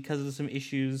delayed because of some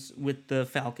issues with the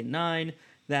Falcon 9.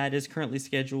 That is currently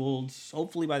scheduled,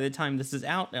 hopefully by the time this is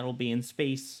out, that'll be in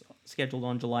space, scheduled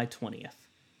on July 20th.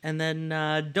 And then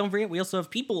don't forget, we also have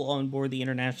people on board the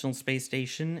International Space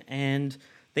Station, and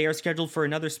they are scheduled for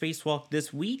another spacewalk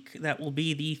this week. That will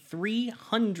be the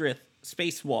 300th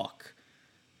spacewalk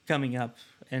coming up.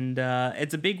 And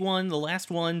it's a big one, the last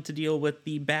one to deal with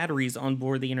the batteries on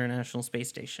board the International Space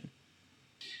Station.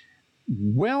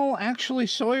 Well, actually,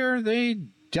 Sawyer, they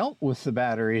dealt with the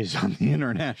batteries on the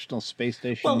International Space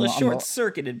Station. Well, a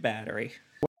short-circuited battery.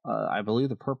 I believe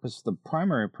the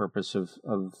primary purpose of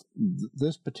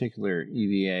this particular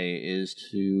EVA is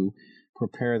to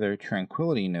prepare their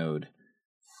Tranquility node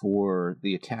for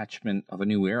the attachment of a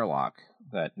new airlock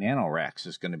that NanoRacks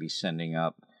is going to be sending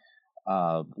up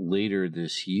later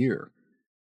this year.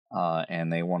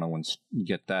 And they want to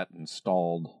get that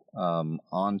installed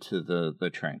onto the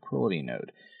Tranquility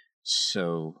node.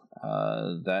 So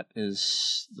that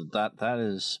is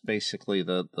basically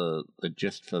the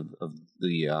gist of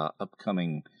the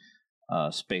upcoming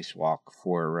spacewalk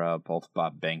for both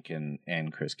Bob Behnken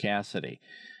and Chris Cassidy.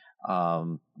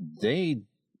 They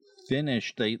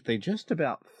just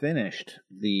about finished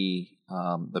the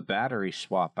battery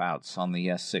swap outs on the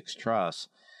S6 truss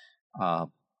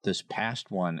this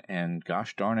past one, and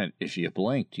gosh darn it, if you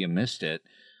blinked, you missed it.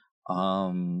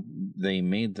 They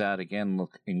made that again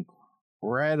look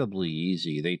incredibly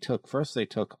easy. They took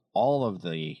all of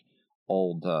the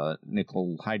old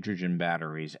nickel hydrogen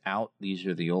batteries out. These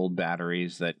are the old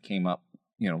batteries that came up,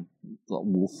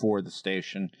 for the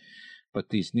station. But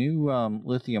these new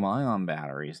lithium ion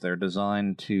batteries, they're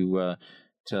designed to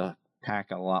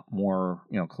pack a lot more,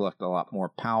 collect a lot more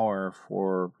power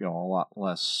for, a lot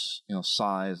less,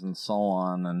 size and so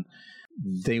on. And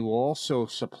they will also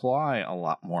supply a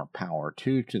lot more power,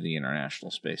 too, to the International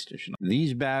Space Station.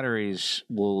 These batteries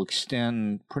will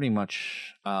extend pretty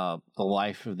much the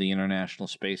life of the International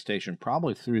Space Station,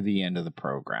 probably through the end of the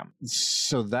program.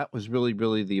 So that was really,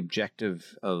 really the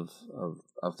objective of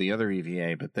the other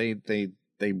EVA, but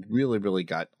they really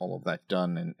got all of that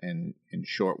done in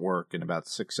short work in about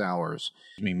 6 hours.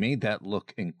 We made that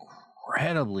look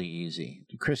incredibly easy.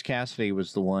 Chris Cassidy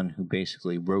was the one who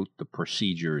basically wrote the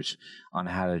procedures on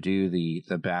how to do the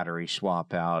battery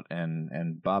swap out,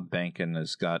 and Bob Behnken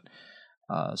has got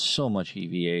so much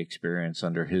EVA experience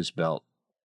under his belt,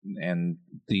 and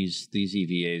these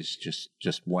EVAs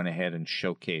just went ahead and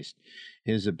showcased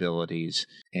his abilities.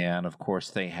 And of course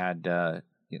they had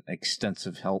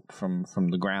extensive help from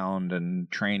the ground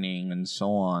and training and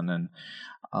so on. And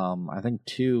I think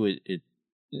too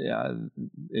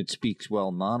it speaks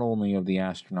well not only of the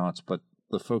astronauts but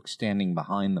the folks standing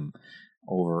behind them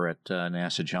over at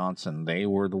NASA Johnson. They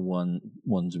were the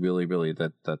ones really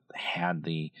that had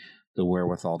the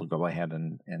wherewithal to go ahead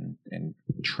and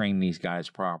train these guys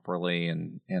properly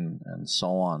and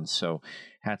so on. So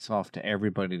hats off to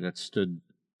everybody that stood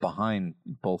behind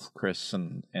both Chris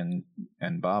and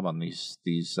Bob on these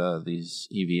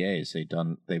EVAs.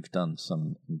 They've done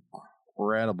some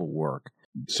incredible work.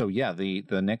 So yeah,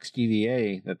 the next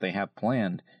EVA that they have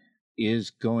planned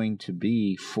is going to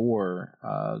be for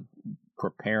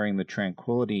preparing the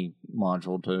Tranquility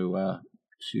module to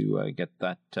get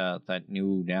that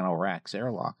new NanoRacks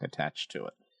airlock attached to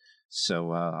it.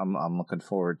 So I'm looking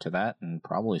forward to that, and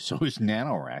probably so is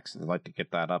NanoRacks. They'd like to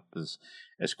get that up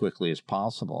as quickly as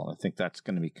possible. I think that's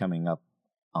going to be coming up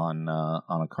on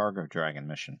a Cargo Dragon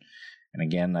mission. And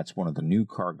again, that's one of the new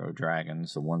Cargo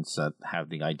Dragons, the ones that have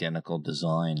the identical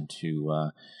design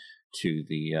to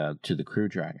the Crew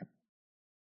Dragon.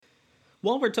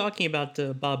 While we're talking about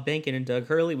Bob Behnken and Doug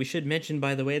Hurley, we should mention,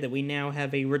 by the way, that we now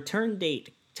have a return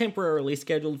date temporarily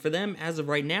scheduled for them. As of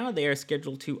right now, they are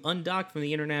scheduled to undock from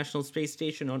the International Space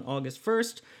Station on August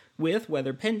 1st, with,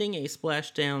 weather pending, a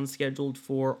splashdown scheduled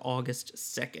for August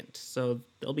 2nd. So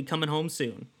they'll be coming home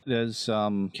soon. As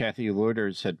Kathy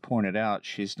Loiters had pointed out,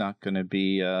 she's not going to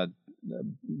be...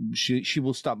 she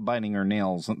will stop biting her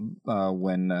nails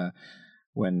when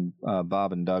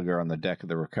Bob and Doug are on the deck of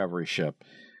the recovery ship.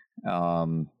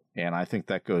 And I think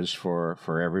that goes for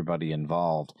everybody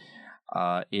involved.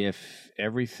 If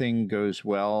everything goes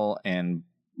well, and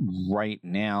right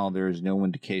now there's no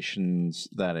indications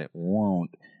that it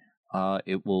won't,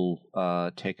 it will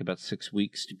take about 6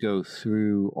 weeks to go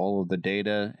through all of the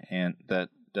data and that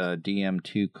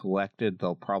DM2 collected.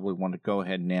 They'll probably want to go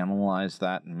ahead and analyze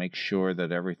that and make sure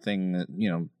that everything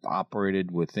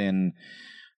operated within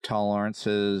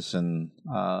tolerances, and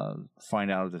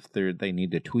find out if they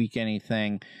need to tweak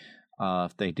anything.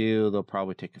 If they do, they'll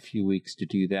probably take a few weeks to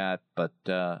do that. But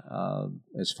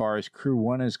as far as Crew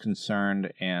 1 is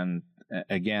concerned, and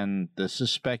again, this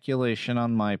is speculation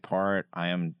on my part.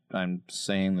 I'm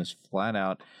saying this flat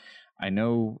out. I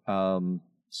know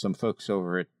some folks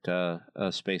over at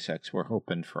SpaceX were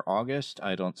hoping for August.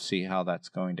 I don't see how that's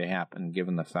going to happen,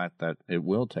 given the fact that it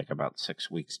will take about 6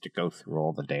 weeks to go through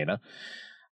all the data,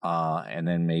 and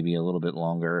then maybe a little bit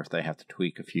longer if they have to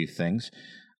tweak a few things.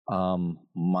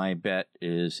 My bet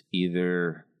is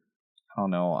either, I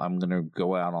don't know, I'm going to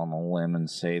go out on a limb and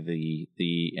say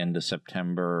the end of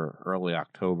September, early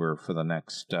October for the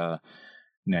next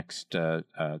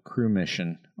crew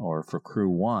mission, or for Crew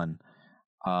 1.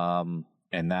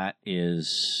 And that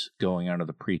is going under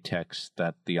the pretext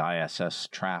that the ISS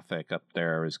traffic up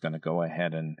there is going to go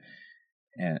ahead and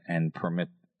permit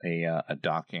a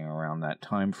docking around that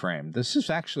time frame. This is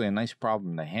actually a nice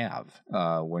problem to have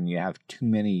when you have too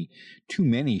many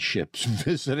ships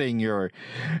visiting your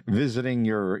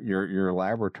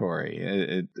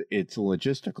laboratory. It's a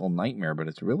logistical nightmare, but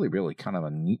it's really kind of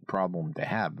a neat problem to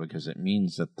have, because it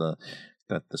means that the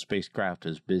spacecraft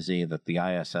is busy, that the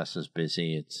ISS is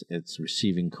busy, it's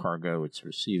receiving cargo, it's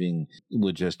receiving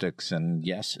logistics, and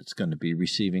yes, it's going to be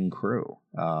receiving crew,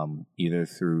 either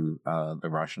through the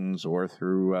Russians or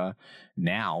through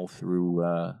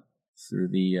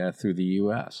the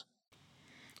U.S.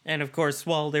 And of course,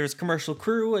 while there's commercial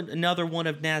crew, another one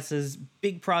of NASA's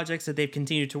big projects that they've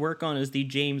continued to work on is the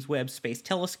James Webb Space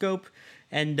Telescope.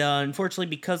 And unfortunately,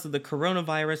 because of the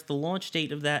coronavirus, the launch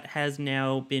date of that has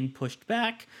now been pushed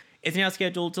back. It's now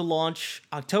scheduled to launch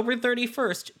October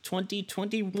 31st,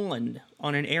 2021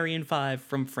 on an Ariane 5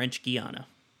 from French Guiana.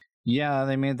 Yeah,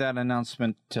 they made that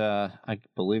announcement, I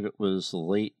believe it was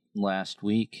late last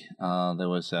week. There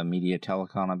was a media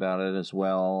telecon about it as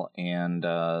well, and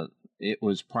it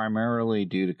was primarily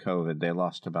due to COVID. They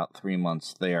lost about 3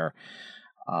 months there.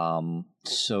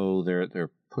 So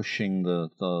they're pushing the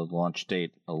launch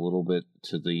date a little bit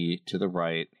to the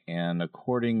right. And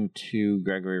according to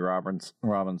Gregory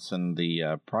Robinson,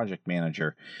 the project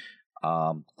manager,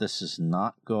 this is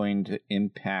not going to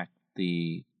impact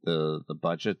the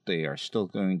budget. They are still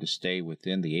going to stay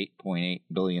within the $8.8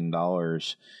 billion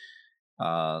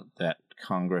that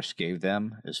Congress gave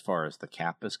them as far as the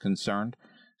cap is concerned.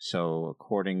 So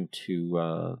according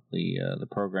to the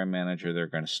program manager, they're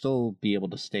going to still be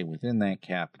able to stay within that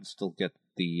cap and still get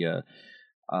the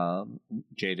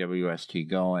JWST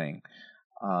going.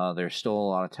 There's still a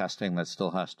lot of testing that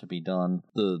still has to be done.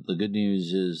 The good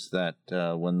news is that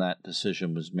when that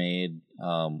decision was made,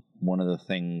 one of the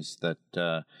things that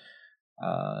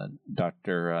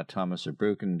Dr. Thomas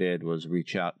Zurbuchen did was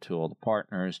reach out to all the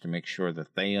partners to make sure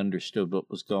that they understood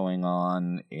what was going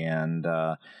on, and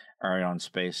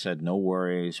Arianespace said, no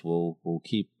worries, we'll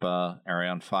keep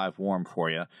Ariane 5 warm for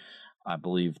you. I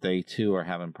believe they too are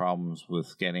having problems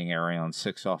with getting Ariane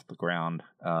 6 off the ground.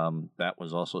 That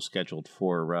was also scheduled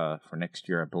for next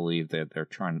year, I believe. They have to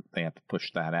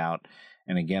push that out.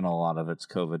 And again, a lot of it's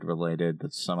COVID related,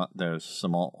 but there's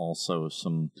also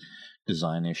some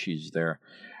design issues there.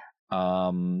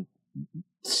 So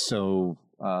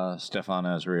Stefan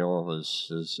Azriel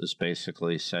has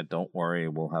basically said, don't worry,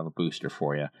 we'll have a booster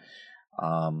for you.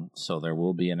 So there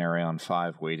will be an Ariane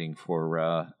 5 waiting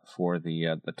for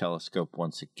the telescope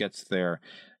once it gets there.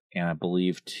 And I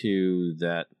believe, too,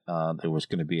 that there was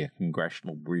going to be a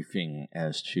congressional briefing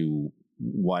as to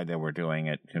why they were doing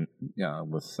it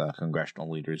with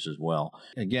congressional leaders as well.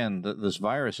 Again, this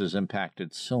virus has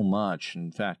impacted so much.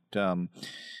 In fact, Jim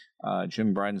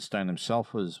Bridenstine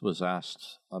himself was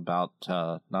asked about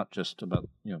not just about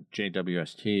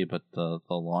JWST, but the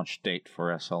launch date for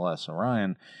SLS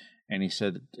Orion. And he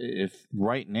said, if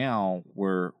right now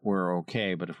we're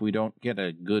okay, but if we don't get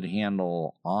a good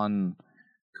handle on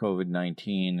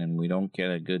COVID-19 and we don't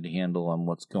get a good handle on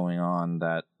what's going on,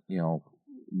 that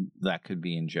that could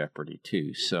be in jeopardy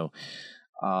too. So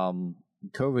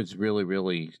COVID's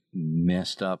really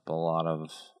messed up a lot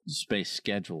of space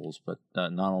schedules, but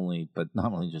not only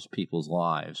just people's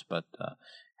lives, but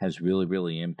has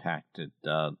really impacted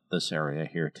this area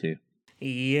here too.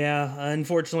 Yeah,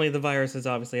 unfortunately, the virus is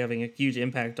obviously having a huge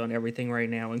impact on everything right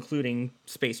now, including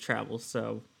space travel.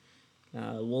 So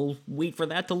we'll wait for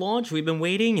that to launch. We've been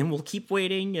waiting, and we'll keep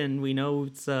waiting, and we know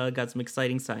it's got some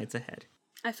exciting science ahead.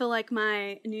 I feel like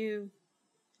my new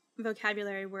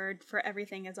vocabulary word for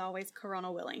everything is always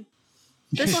Corona willing.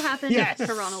 This will happen. Yes.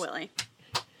 Corona willing.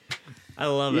 I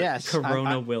love it. Yes,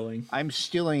 Corona willing. I'm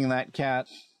stealing that, Kat.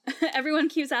 Everyone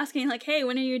keeps asking, like, hey,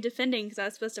 when are you defending? Because I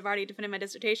was supposed to have already defended my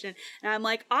dissertation. And I'm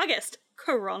like, August,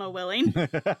 Corona willing. When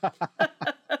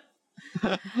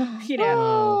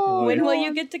will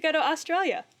you get to go to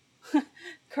Australia?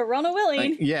 Corona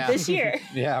willing, this year.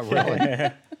 Yeah,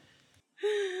 really.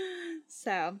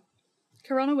 So,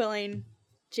 Corona willing,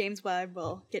 James Webb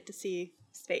will get to see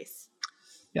space.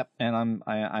 Yep, and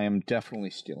I am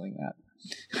definitely stealing that.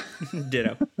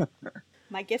 Ditto.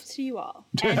 My gift to you all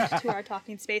and to our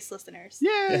Talking Space listeners.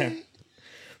 Yay!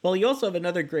 Well, you also have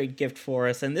another great gift for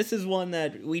us, and this is one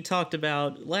that we talked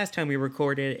about last time we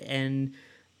recorded, and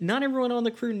not everyone on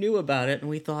the crew knew about it, and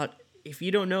we thought, if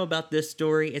you don't know about this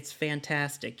story, it's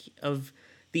fantastic, of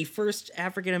the first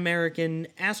African-American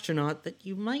astronaut that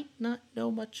you might not know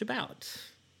much about.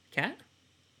 Kat?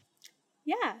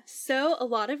 Yeah, so a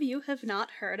lot of you have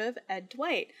not heard of Ed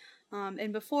Dwight.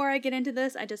 And before I get into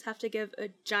this, I just have to give a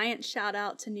giant shout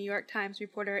out to New York Times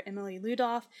reporter Emily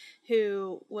Ludoff,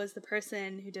 who was the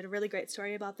person who did a really great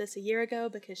story about this a year ago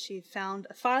because she found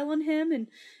a file on him in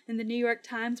the New York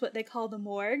Times, what they call the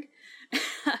morgue,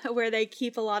 where they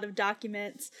keep a lot of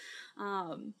documents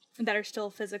that are still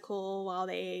physical while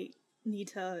they need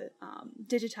to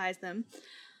digitize them.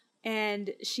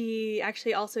 And she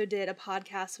actually also did a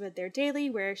podcast with Their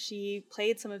Daily where she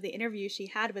played some of the interviews she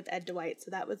had with Ed Dwight. So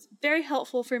that was very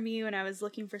helpful for me when I was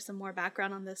looking for some more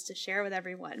background on this to share with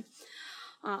everyone.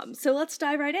 So let's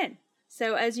dive right in.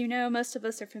 So as you know, most of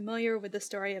us are familiar with the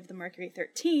story of the Mercury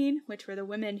 13, which were the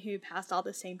women who passed all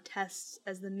the same tests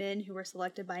as the men who were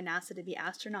selected by NASA to be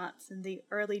astronauts in the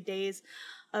early days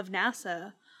of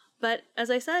NASA. But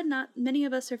as I said, not many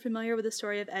of us are familiar with the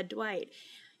story of Ed Dwight.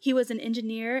 He was an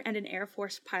engineer and an Air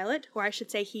Force pilot, or I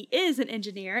should say he is an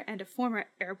engineer and a former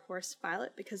Air Force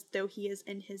pilot, because though he is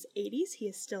in his 80s, he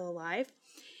is still alive.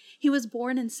 He was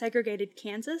born in segregated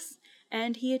Kansas,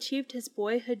 and he achieved his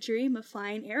boyhood dream of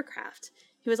flying aircraft.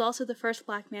 He was also the first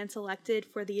black man selected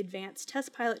for the advanced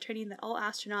test pilot training that all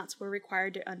astronauts were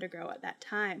required to undergo at that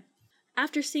time.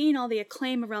 After seeing all the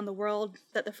acclaim around the world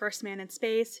that the first man in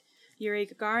space, Yuri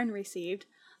Gagarin, received,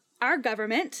 our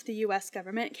government, the U.S.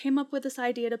 government, came up with this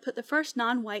idea to put the first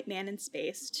non-white man in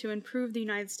space to improve the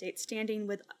United States' standing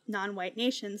with non-white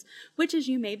nations, which, as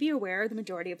you may be aware, are the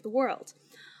majority of the world.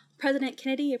 President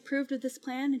Kennedy approved of this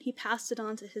plan, and he passed it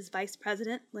on to his vice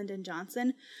president, Lyndon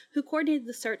Johnson, who coordinated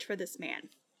the search for this man.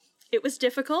 It was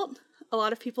difficult. A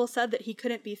lot of people said that he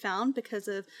couldn't be found because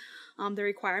of the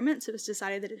requirements. It was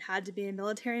decided that it had to be a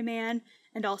military man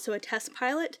and also a test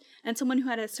pilot and someone who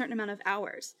had a certain amount of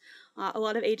hours. A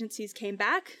lot of agencies came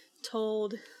back,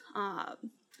 told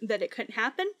that it couldn't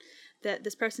happen, that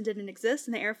this person didn't exist,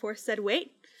 and the Air Force said,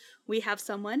 wait, we have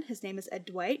someone, his name is Ed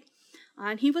Dwight,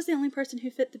 and he was the only person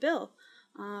who fit the bill.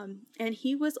 And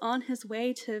he was on his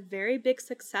way to very big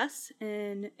success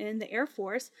in the Air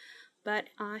Force, but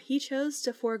he chose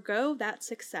to forego that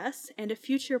success and a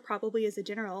future probably as a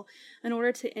general in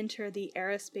order to enter the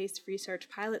Aerospace Research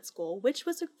Pilot School, which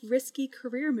was a risky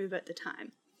career move at the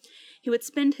time. He would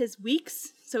spend his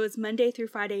weeks, so his Monday through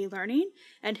Friday, learning,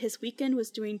 and his weekend was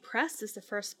doing press as the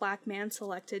first black man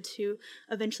selected to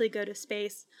eventually go to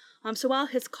space. So while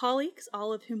his colleagues,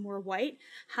 all of whom were white,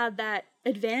 had that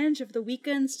advantage of the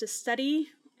weekends to study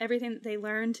everything that they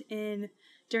learned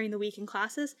during the week in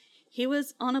classes, he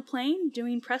was on a plane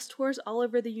doing press tours all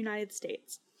over the United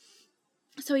States.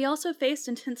 So he also faced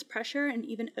intense pressure and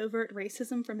even overt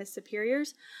racism from his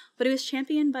superiors, but he was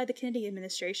championed by the Kennedy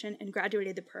administration and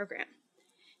graduated the program.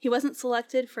 He wasn't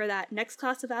selected for that next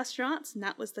class of astronauts, and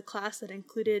that was the class that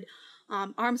included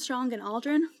Armstrong and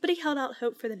Aldrin, but he held out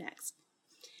hope for the next.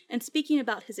 And speaking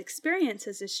about his experience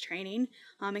as his training,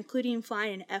 including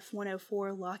flying an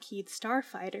F-104 Lockheed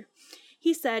Starfighter,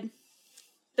 he said,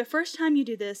 "The first time you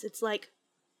do this, it's like,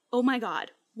 oh my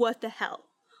God, what the hell?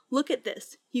 Look at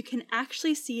this. You can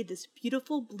actually see this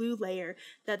beautiful blue layer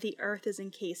that the Earth is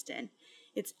encased in.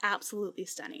 It's absolutely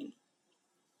stunning."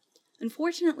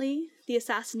 Unfortunately, the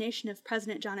assassination of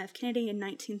President John F. Kennedy in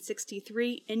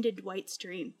 1963 ended Dwight's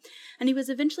dream, and he was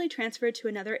eventually transferred to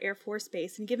another Air Force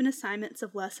base and given assignments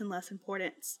of less and less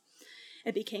importance.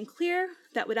 It became clear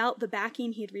that without the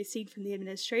backing he had received from the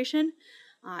administration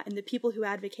and the people who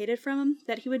advocated for him,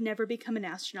 that he would never become an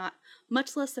astronaut,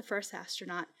 much less the first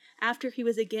astronaut, after he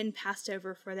was again passed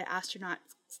over for the astronaut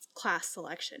class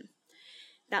selection.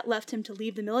 That left him to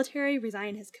leave the military,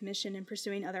 resign his commission, and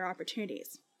pursuing other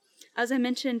opportunities. As I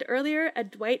mentioned earlier,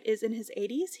 Ed Dwight is in his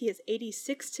 80s. He is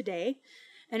 86 today,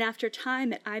 and after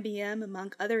time at IBM,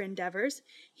 among other endeavors,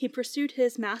 he pursued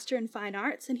his Master in Fine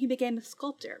Arts and he became a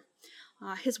sculptor.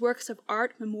 His works of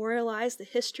art memorialize the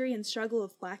history and struggle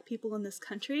of Black people in this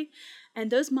country,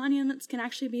 and those monuments can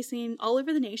actually be seen all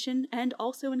over the nation and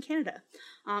also in Canada.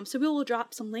 So we will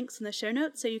drop some links in the show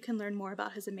notes so you can learn more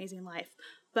about his amazing life.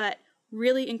 But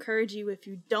really encourage you, if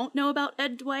you don't know about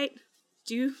Ed Dwight,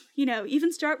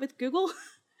 even start with Google.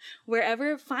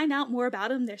 Wherever, find out more about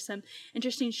him. There's some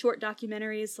interesting short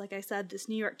documentaries. Like I said, this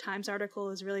New York Times article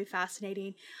is really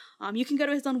fascinating. You can go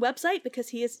to his own website because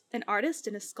he is an artist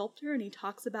and a sculptor, and he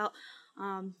talks about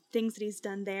things that he's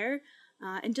done there.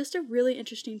 and just a really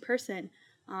interesting person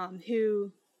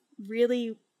who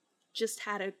really just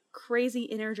had a crazy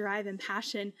inner drive and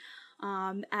passion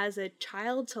as a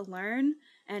child to learn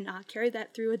and carried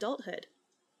that through adulthood.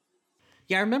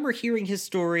 Yeah, I remember hearing his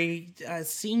story,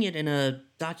 seeing it in a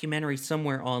documentary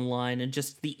somewhere online, and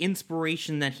just the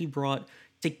inspiration that he brought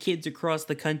to kids across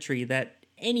the country, that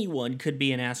anyone could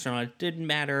be an astronaut. It didn't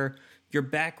matter your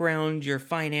background, your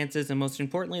finances, and most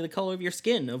importantly, the color of your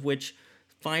skin, of which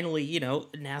finally,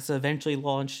 NASA eventually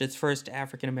launched its first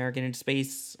African American into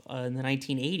space in the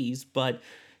 1980s, but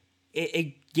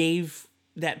it gave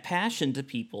that passion to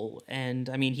people. And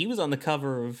I mean, he was on the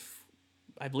cover of,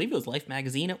 I believe it was Life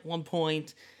magazine at one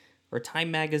point, or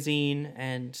Time magazine,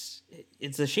 and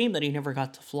it's a shame that he never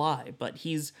got to fly, but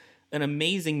he's an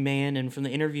amazing man, and from the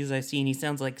interviews I've seen, he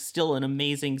sounds like still an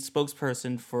amazing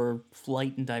spokesperson for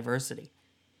flight and diversity.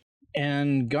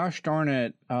 And gosh darn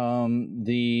it, I'm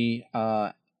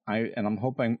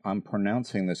hoping I'm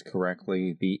pronouncing this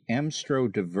correctly, the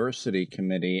Amstro Diversity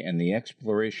Committee and the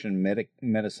Exploration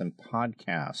Medicine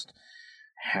podcast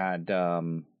had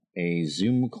a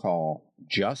Zoom call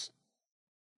just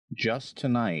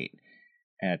tonight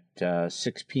at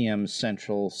 6 p.m.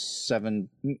 Central, 7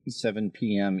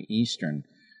 p.m. Eastern,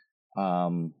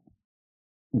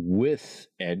 with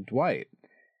Ed Dwight.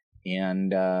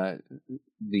 And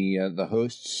the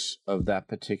hosts of that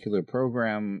particular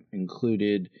program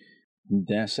included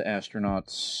NASA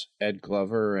astronauts Ed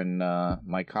Glover and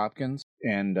Mike Hopkins,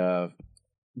 and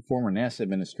former NASA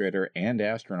administrator and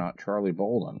astronaut Charlie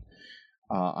Bolden.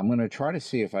 I'm going to try to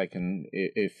see if I can,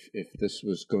 if this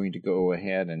was going to go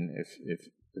ahead, and if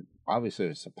obviously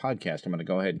it's a podcast, I'm going to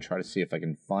go ahead and try to see if I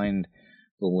can find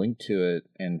the link to it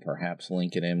and perhaps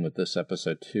link it in with this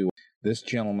episode too. This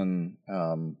gentleman,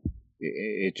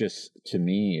 it just, to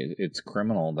me, it's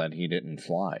criminal that he didn't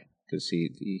fly, because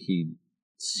he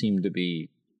seemed to be,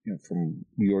 from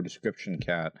your description,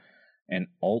 Kat, an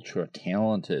ultra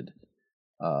talented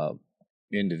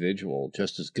individual,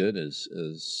 just as good as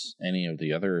any of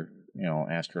the other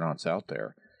astronauts out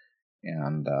there.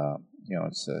 And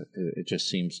it just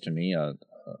seems to me a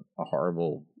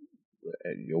horrible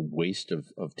waste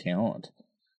of talent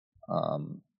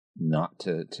not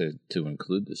to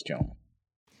include this gentleman.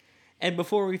 And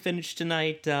before we finish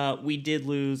tonight, we did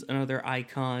lose another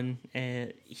icon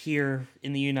here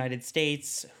in the United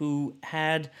States who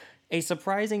had a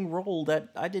surprising role that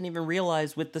I didn't even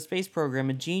realize with the space program.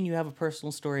 And Gene, you have a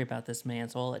personal story about this man,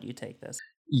 so I'll let you take this.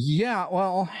 Yeah,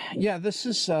 well, this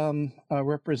is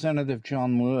Representative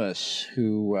John Lewis,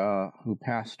 who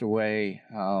passed away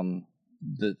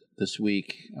this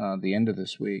week, the end of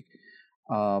this week.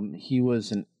 He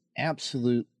was an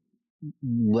absolute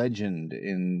legend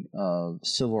in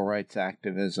civil rights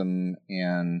activism,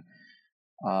 and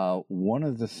one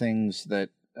of the things that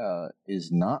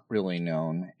is not really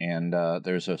known, and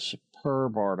there's a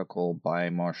superb article by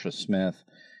Marcia Smith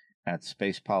at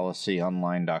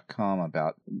spacepolicyonline.com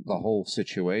about the whole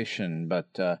situation,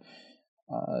 but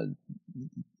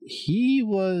he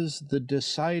was the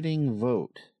deciding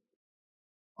vote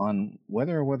on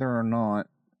whether or not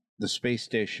the space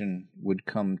station would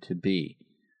come to be.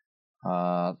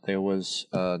 There was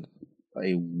a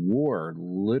war,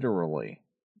 literally,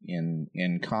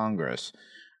 in Congress.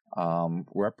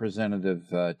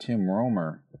 Representative Tim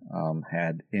Romer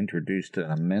had introduced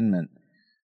an amendment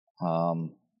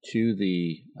to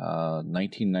the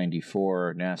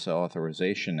 1994 NASA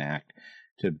Authorization Act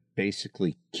to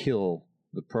basically kill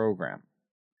the program.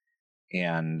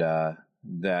 And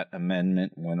that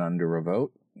amendment went under a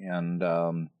vote,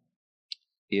 and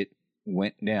it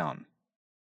went down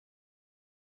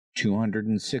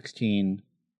 216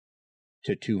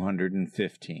 to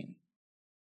 215.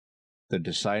 The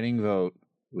deciding vote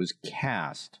was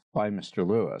cast by Mr.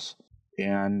 Lewis.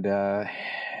 And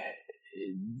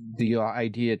the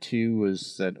idea, too,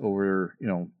 was that over,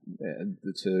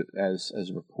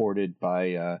 as reported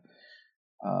by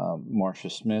Marcia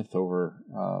Smith, over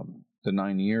the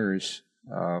 9 years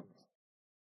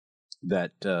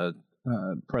that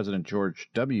President George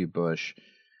W. Bush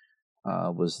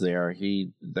was there,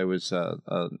 there was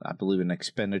I believe an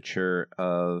expenditure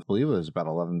of, I believe it was about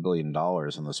 $11 billion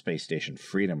on the Space Station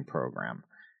Freedom program.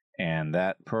 And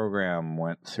that program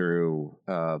went through,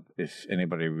 if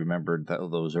anybody remembered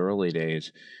those early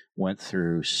days, went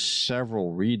through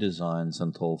several redesigns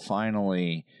until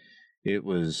finally it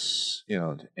was,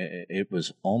 it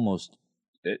was almost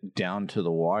down to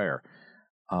the wire.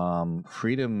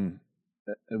 Freedom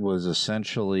was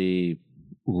essentially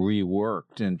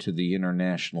reworked into the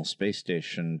International Space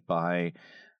Station by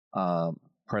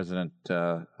President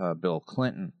Bill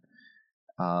Clinton.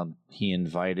 He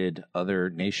invited other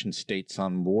nation states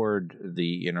on board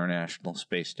the International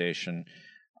Space Station,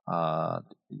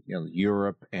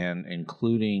 Europe, and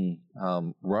including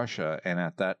Russia. And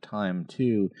at that time,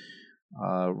 too,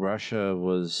 Russia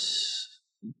was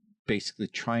basically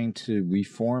trying to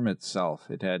reform itself.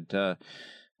 It had the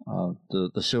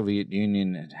Soviet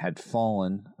Union had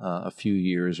fallen a few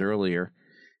years earlier,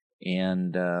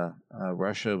 and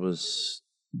Russia was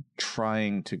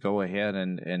trying to go ahead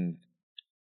and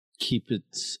keep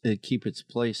its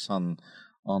place on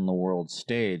the world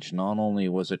stage. Not only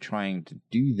was it trying to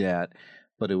do that,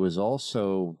 but it was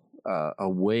also a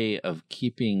way of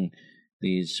keeping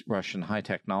these Russian high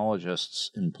technologists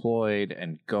employed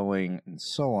and going and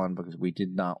so on, because we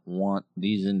did not want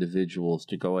these individuals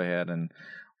to go ahead and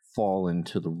fall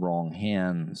into the wrong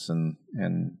hands and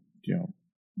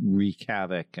wreak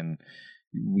havoc and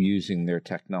using their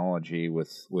technology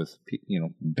with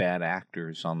bad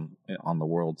actors on the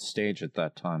world stage at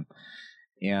that time.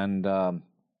 And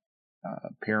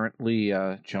apparently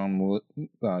John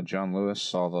Lewis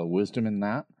saw the wisdom in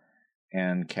that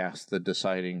and cast the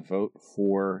deciding vote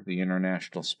for the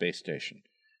International Space Station.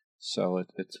 So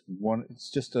it's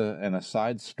just an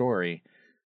aside story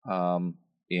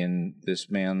in this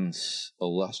man's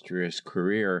illustrious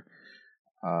career.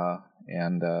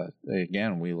 And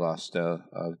again, we lost a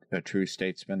true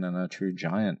statesman and a true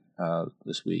giant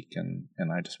this week. And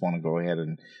I just want to go ahead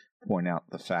and point out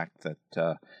the fact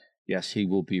that, yes, he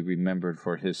will be remembered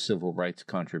for his civil rights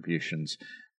contributions,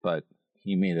 but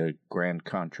he made a grand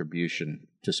contribution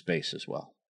to space as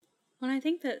well. Well, I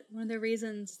think that one of the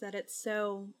reasons that it's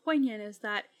so poignant is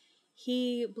that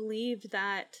he believed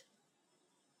that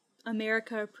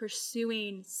America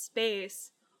pursuing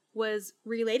space was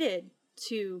related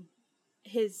to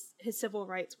his civil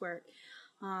rights work.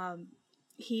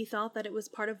 He thought that it was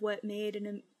part of what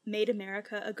made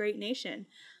America a great nation,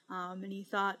 and he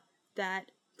thought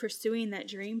that pursuing that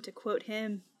dream, to quote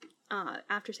him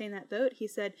after saying that vote, he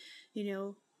said,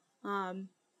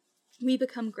 we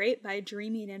become great by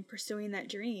dreaming and pursuing that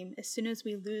dream. As soon as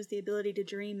we lose the ability to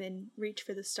dream and reach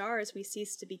for the stars, we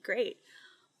cease to be great.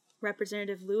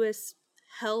 Representative Lewis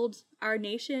held our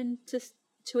nation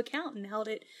to account and held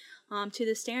it to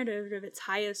the standard of its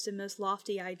highest and most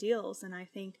lofty ideals. And I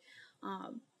think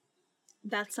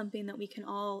that's something that we can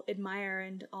all admire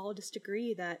and all just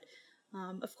agree that,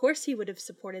 of course, he would have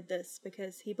supported this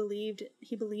because he believed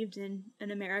in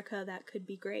an America that could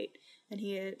be great, and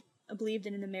he believed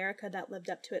in an America that lived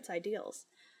up to its ideals.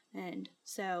 And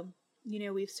so,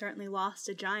 we've certainly lost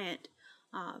a giant,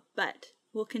 but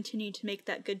we'll continue to make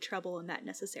that good trouble and that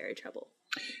necessary trouble.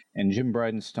 And Jim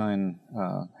Bridenstine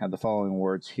had the following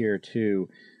words here, too.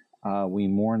 We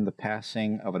mourn the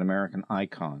passing of an American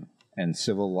icon and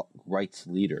civil rights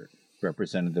leader,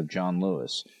 Representative John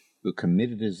Lewis, who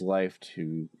committed his life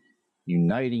to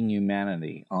uniting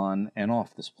humanity on and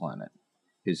off this planet.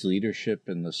 His leadership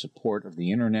and the support of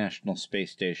the International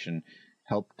Space Station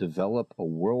helped develop a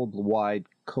worldwide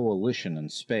coalition in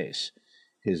space.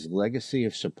 His legacy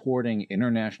of supporting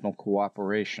international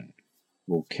cooperation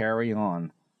will carry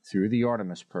on through the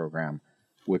Artemis program,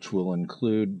 which will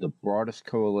include the broadest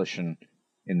coalition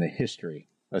in the history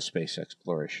of space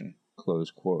exploration. Close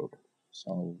quote.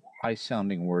 So,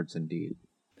 high-sounding words indeed.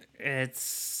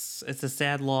 It's a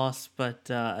sad loss, but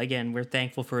again, we're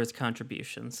thankful for his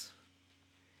contributions.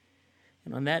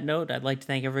 And on that note, I'd like to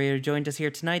thank everybody who joined us here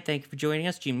tonight. Thank you for joining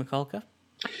us, Gene McCulka.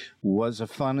 Was a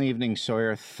fun evening,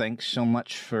 Sawyer. Thanks so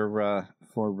much for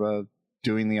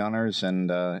doing the honors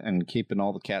and keeping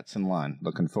all the cats in line.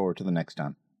 Looking forward to the next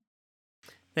time.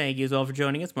 Thank you as well for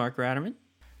joining us, Mark Ratterman.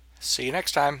 See you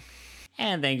next time.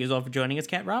 And thank you as well for joining us,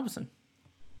 Kat Robinson.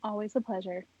 Always a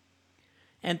pleasure.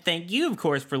 And thank you, of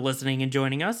course, for listening and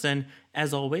joining us. And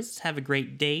as always, have a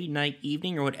great day, night,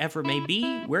 evening, or whatever it may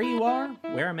be. Where you are,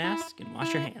 wear a mask and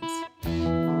wash your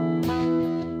hands.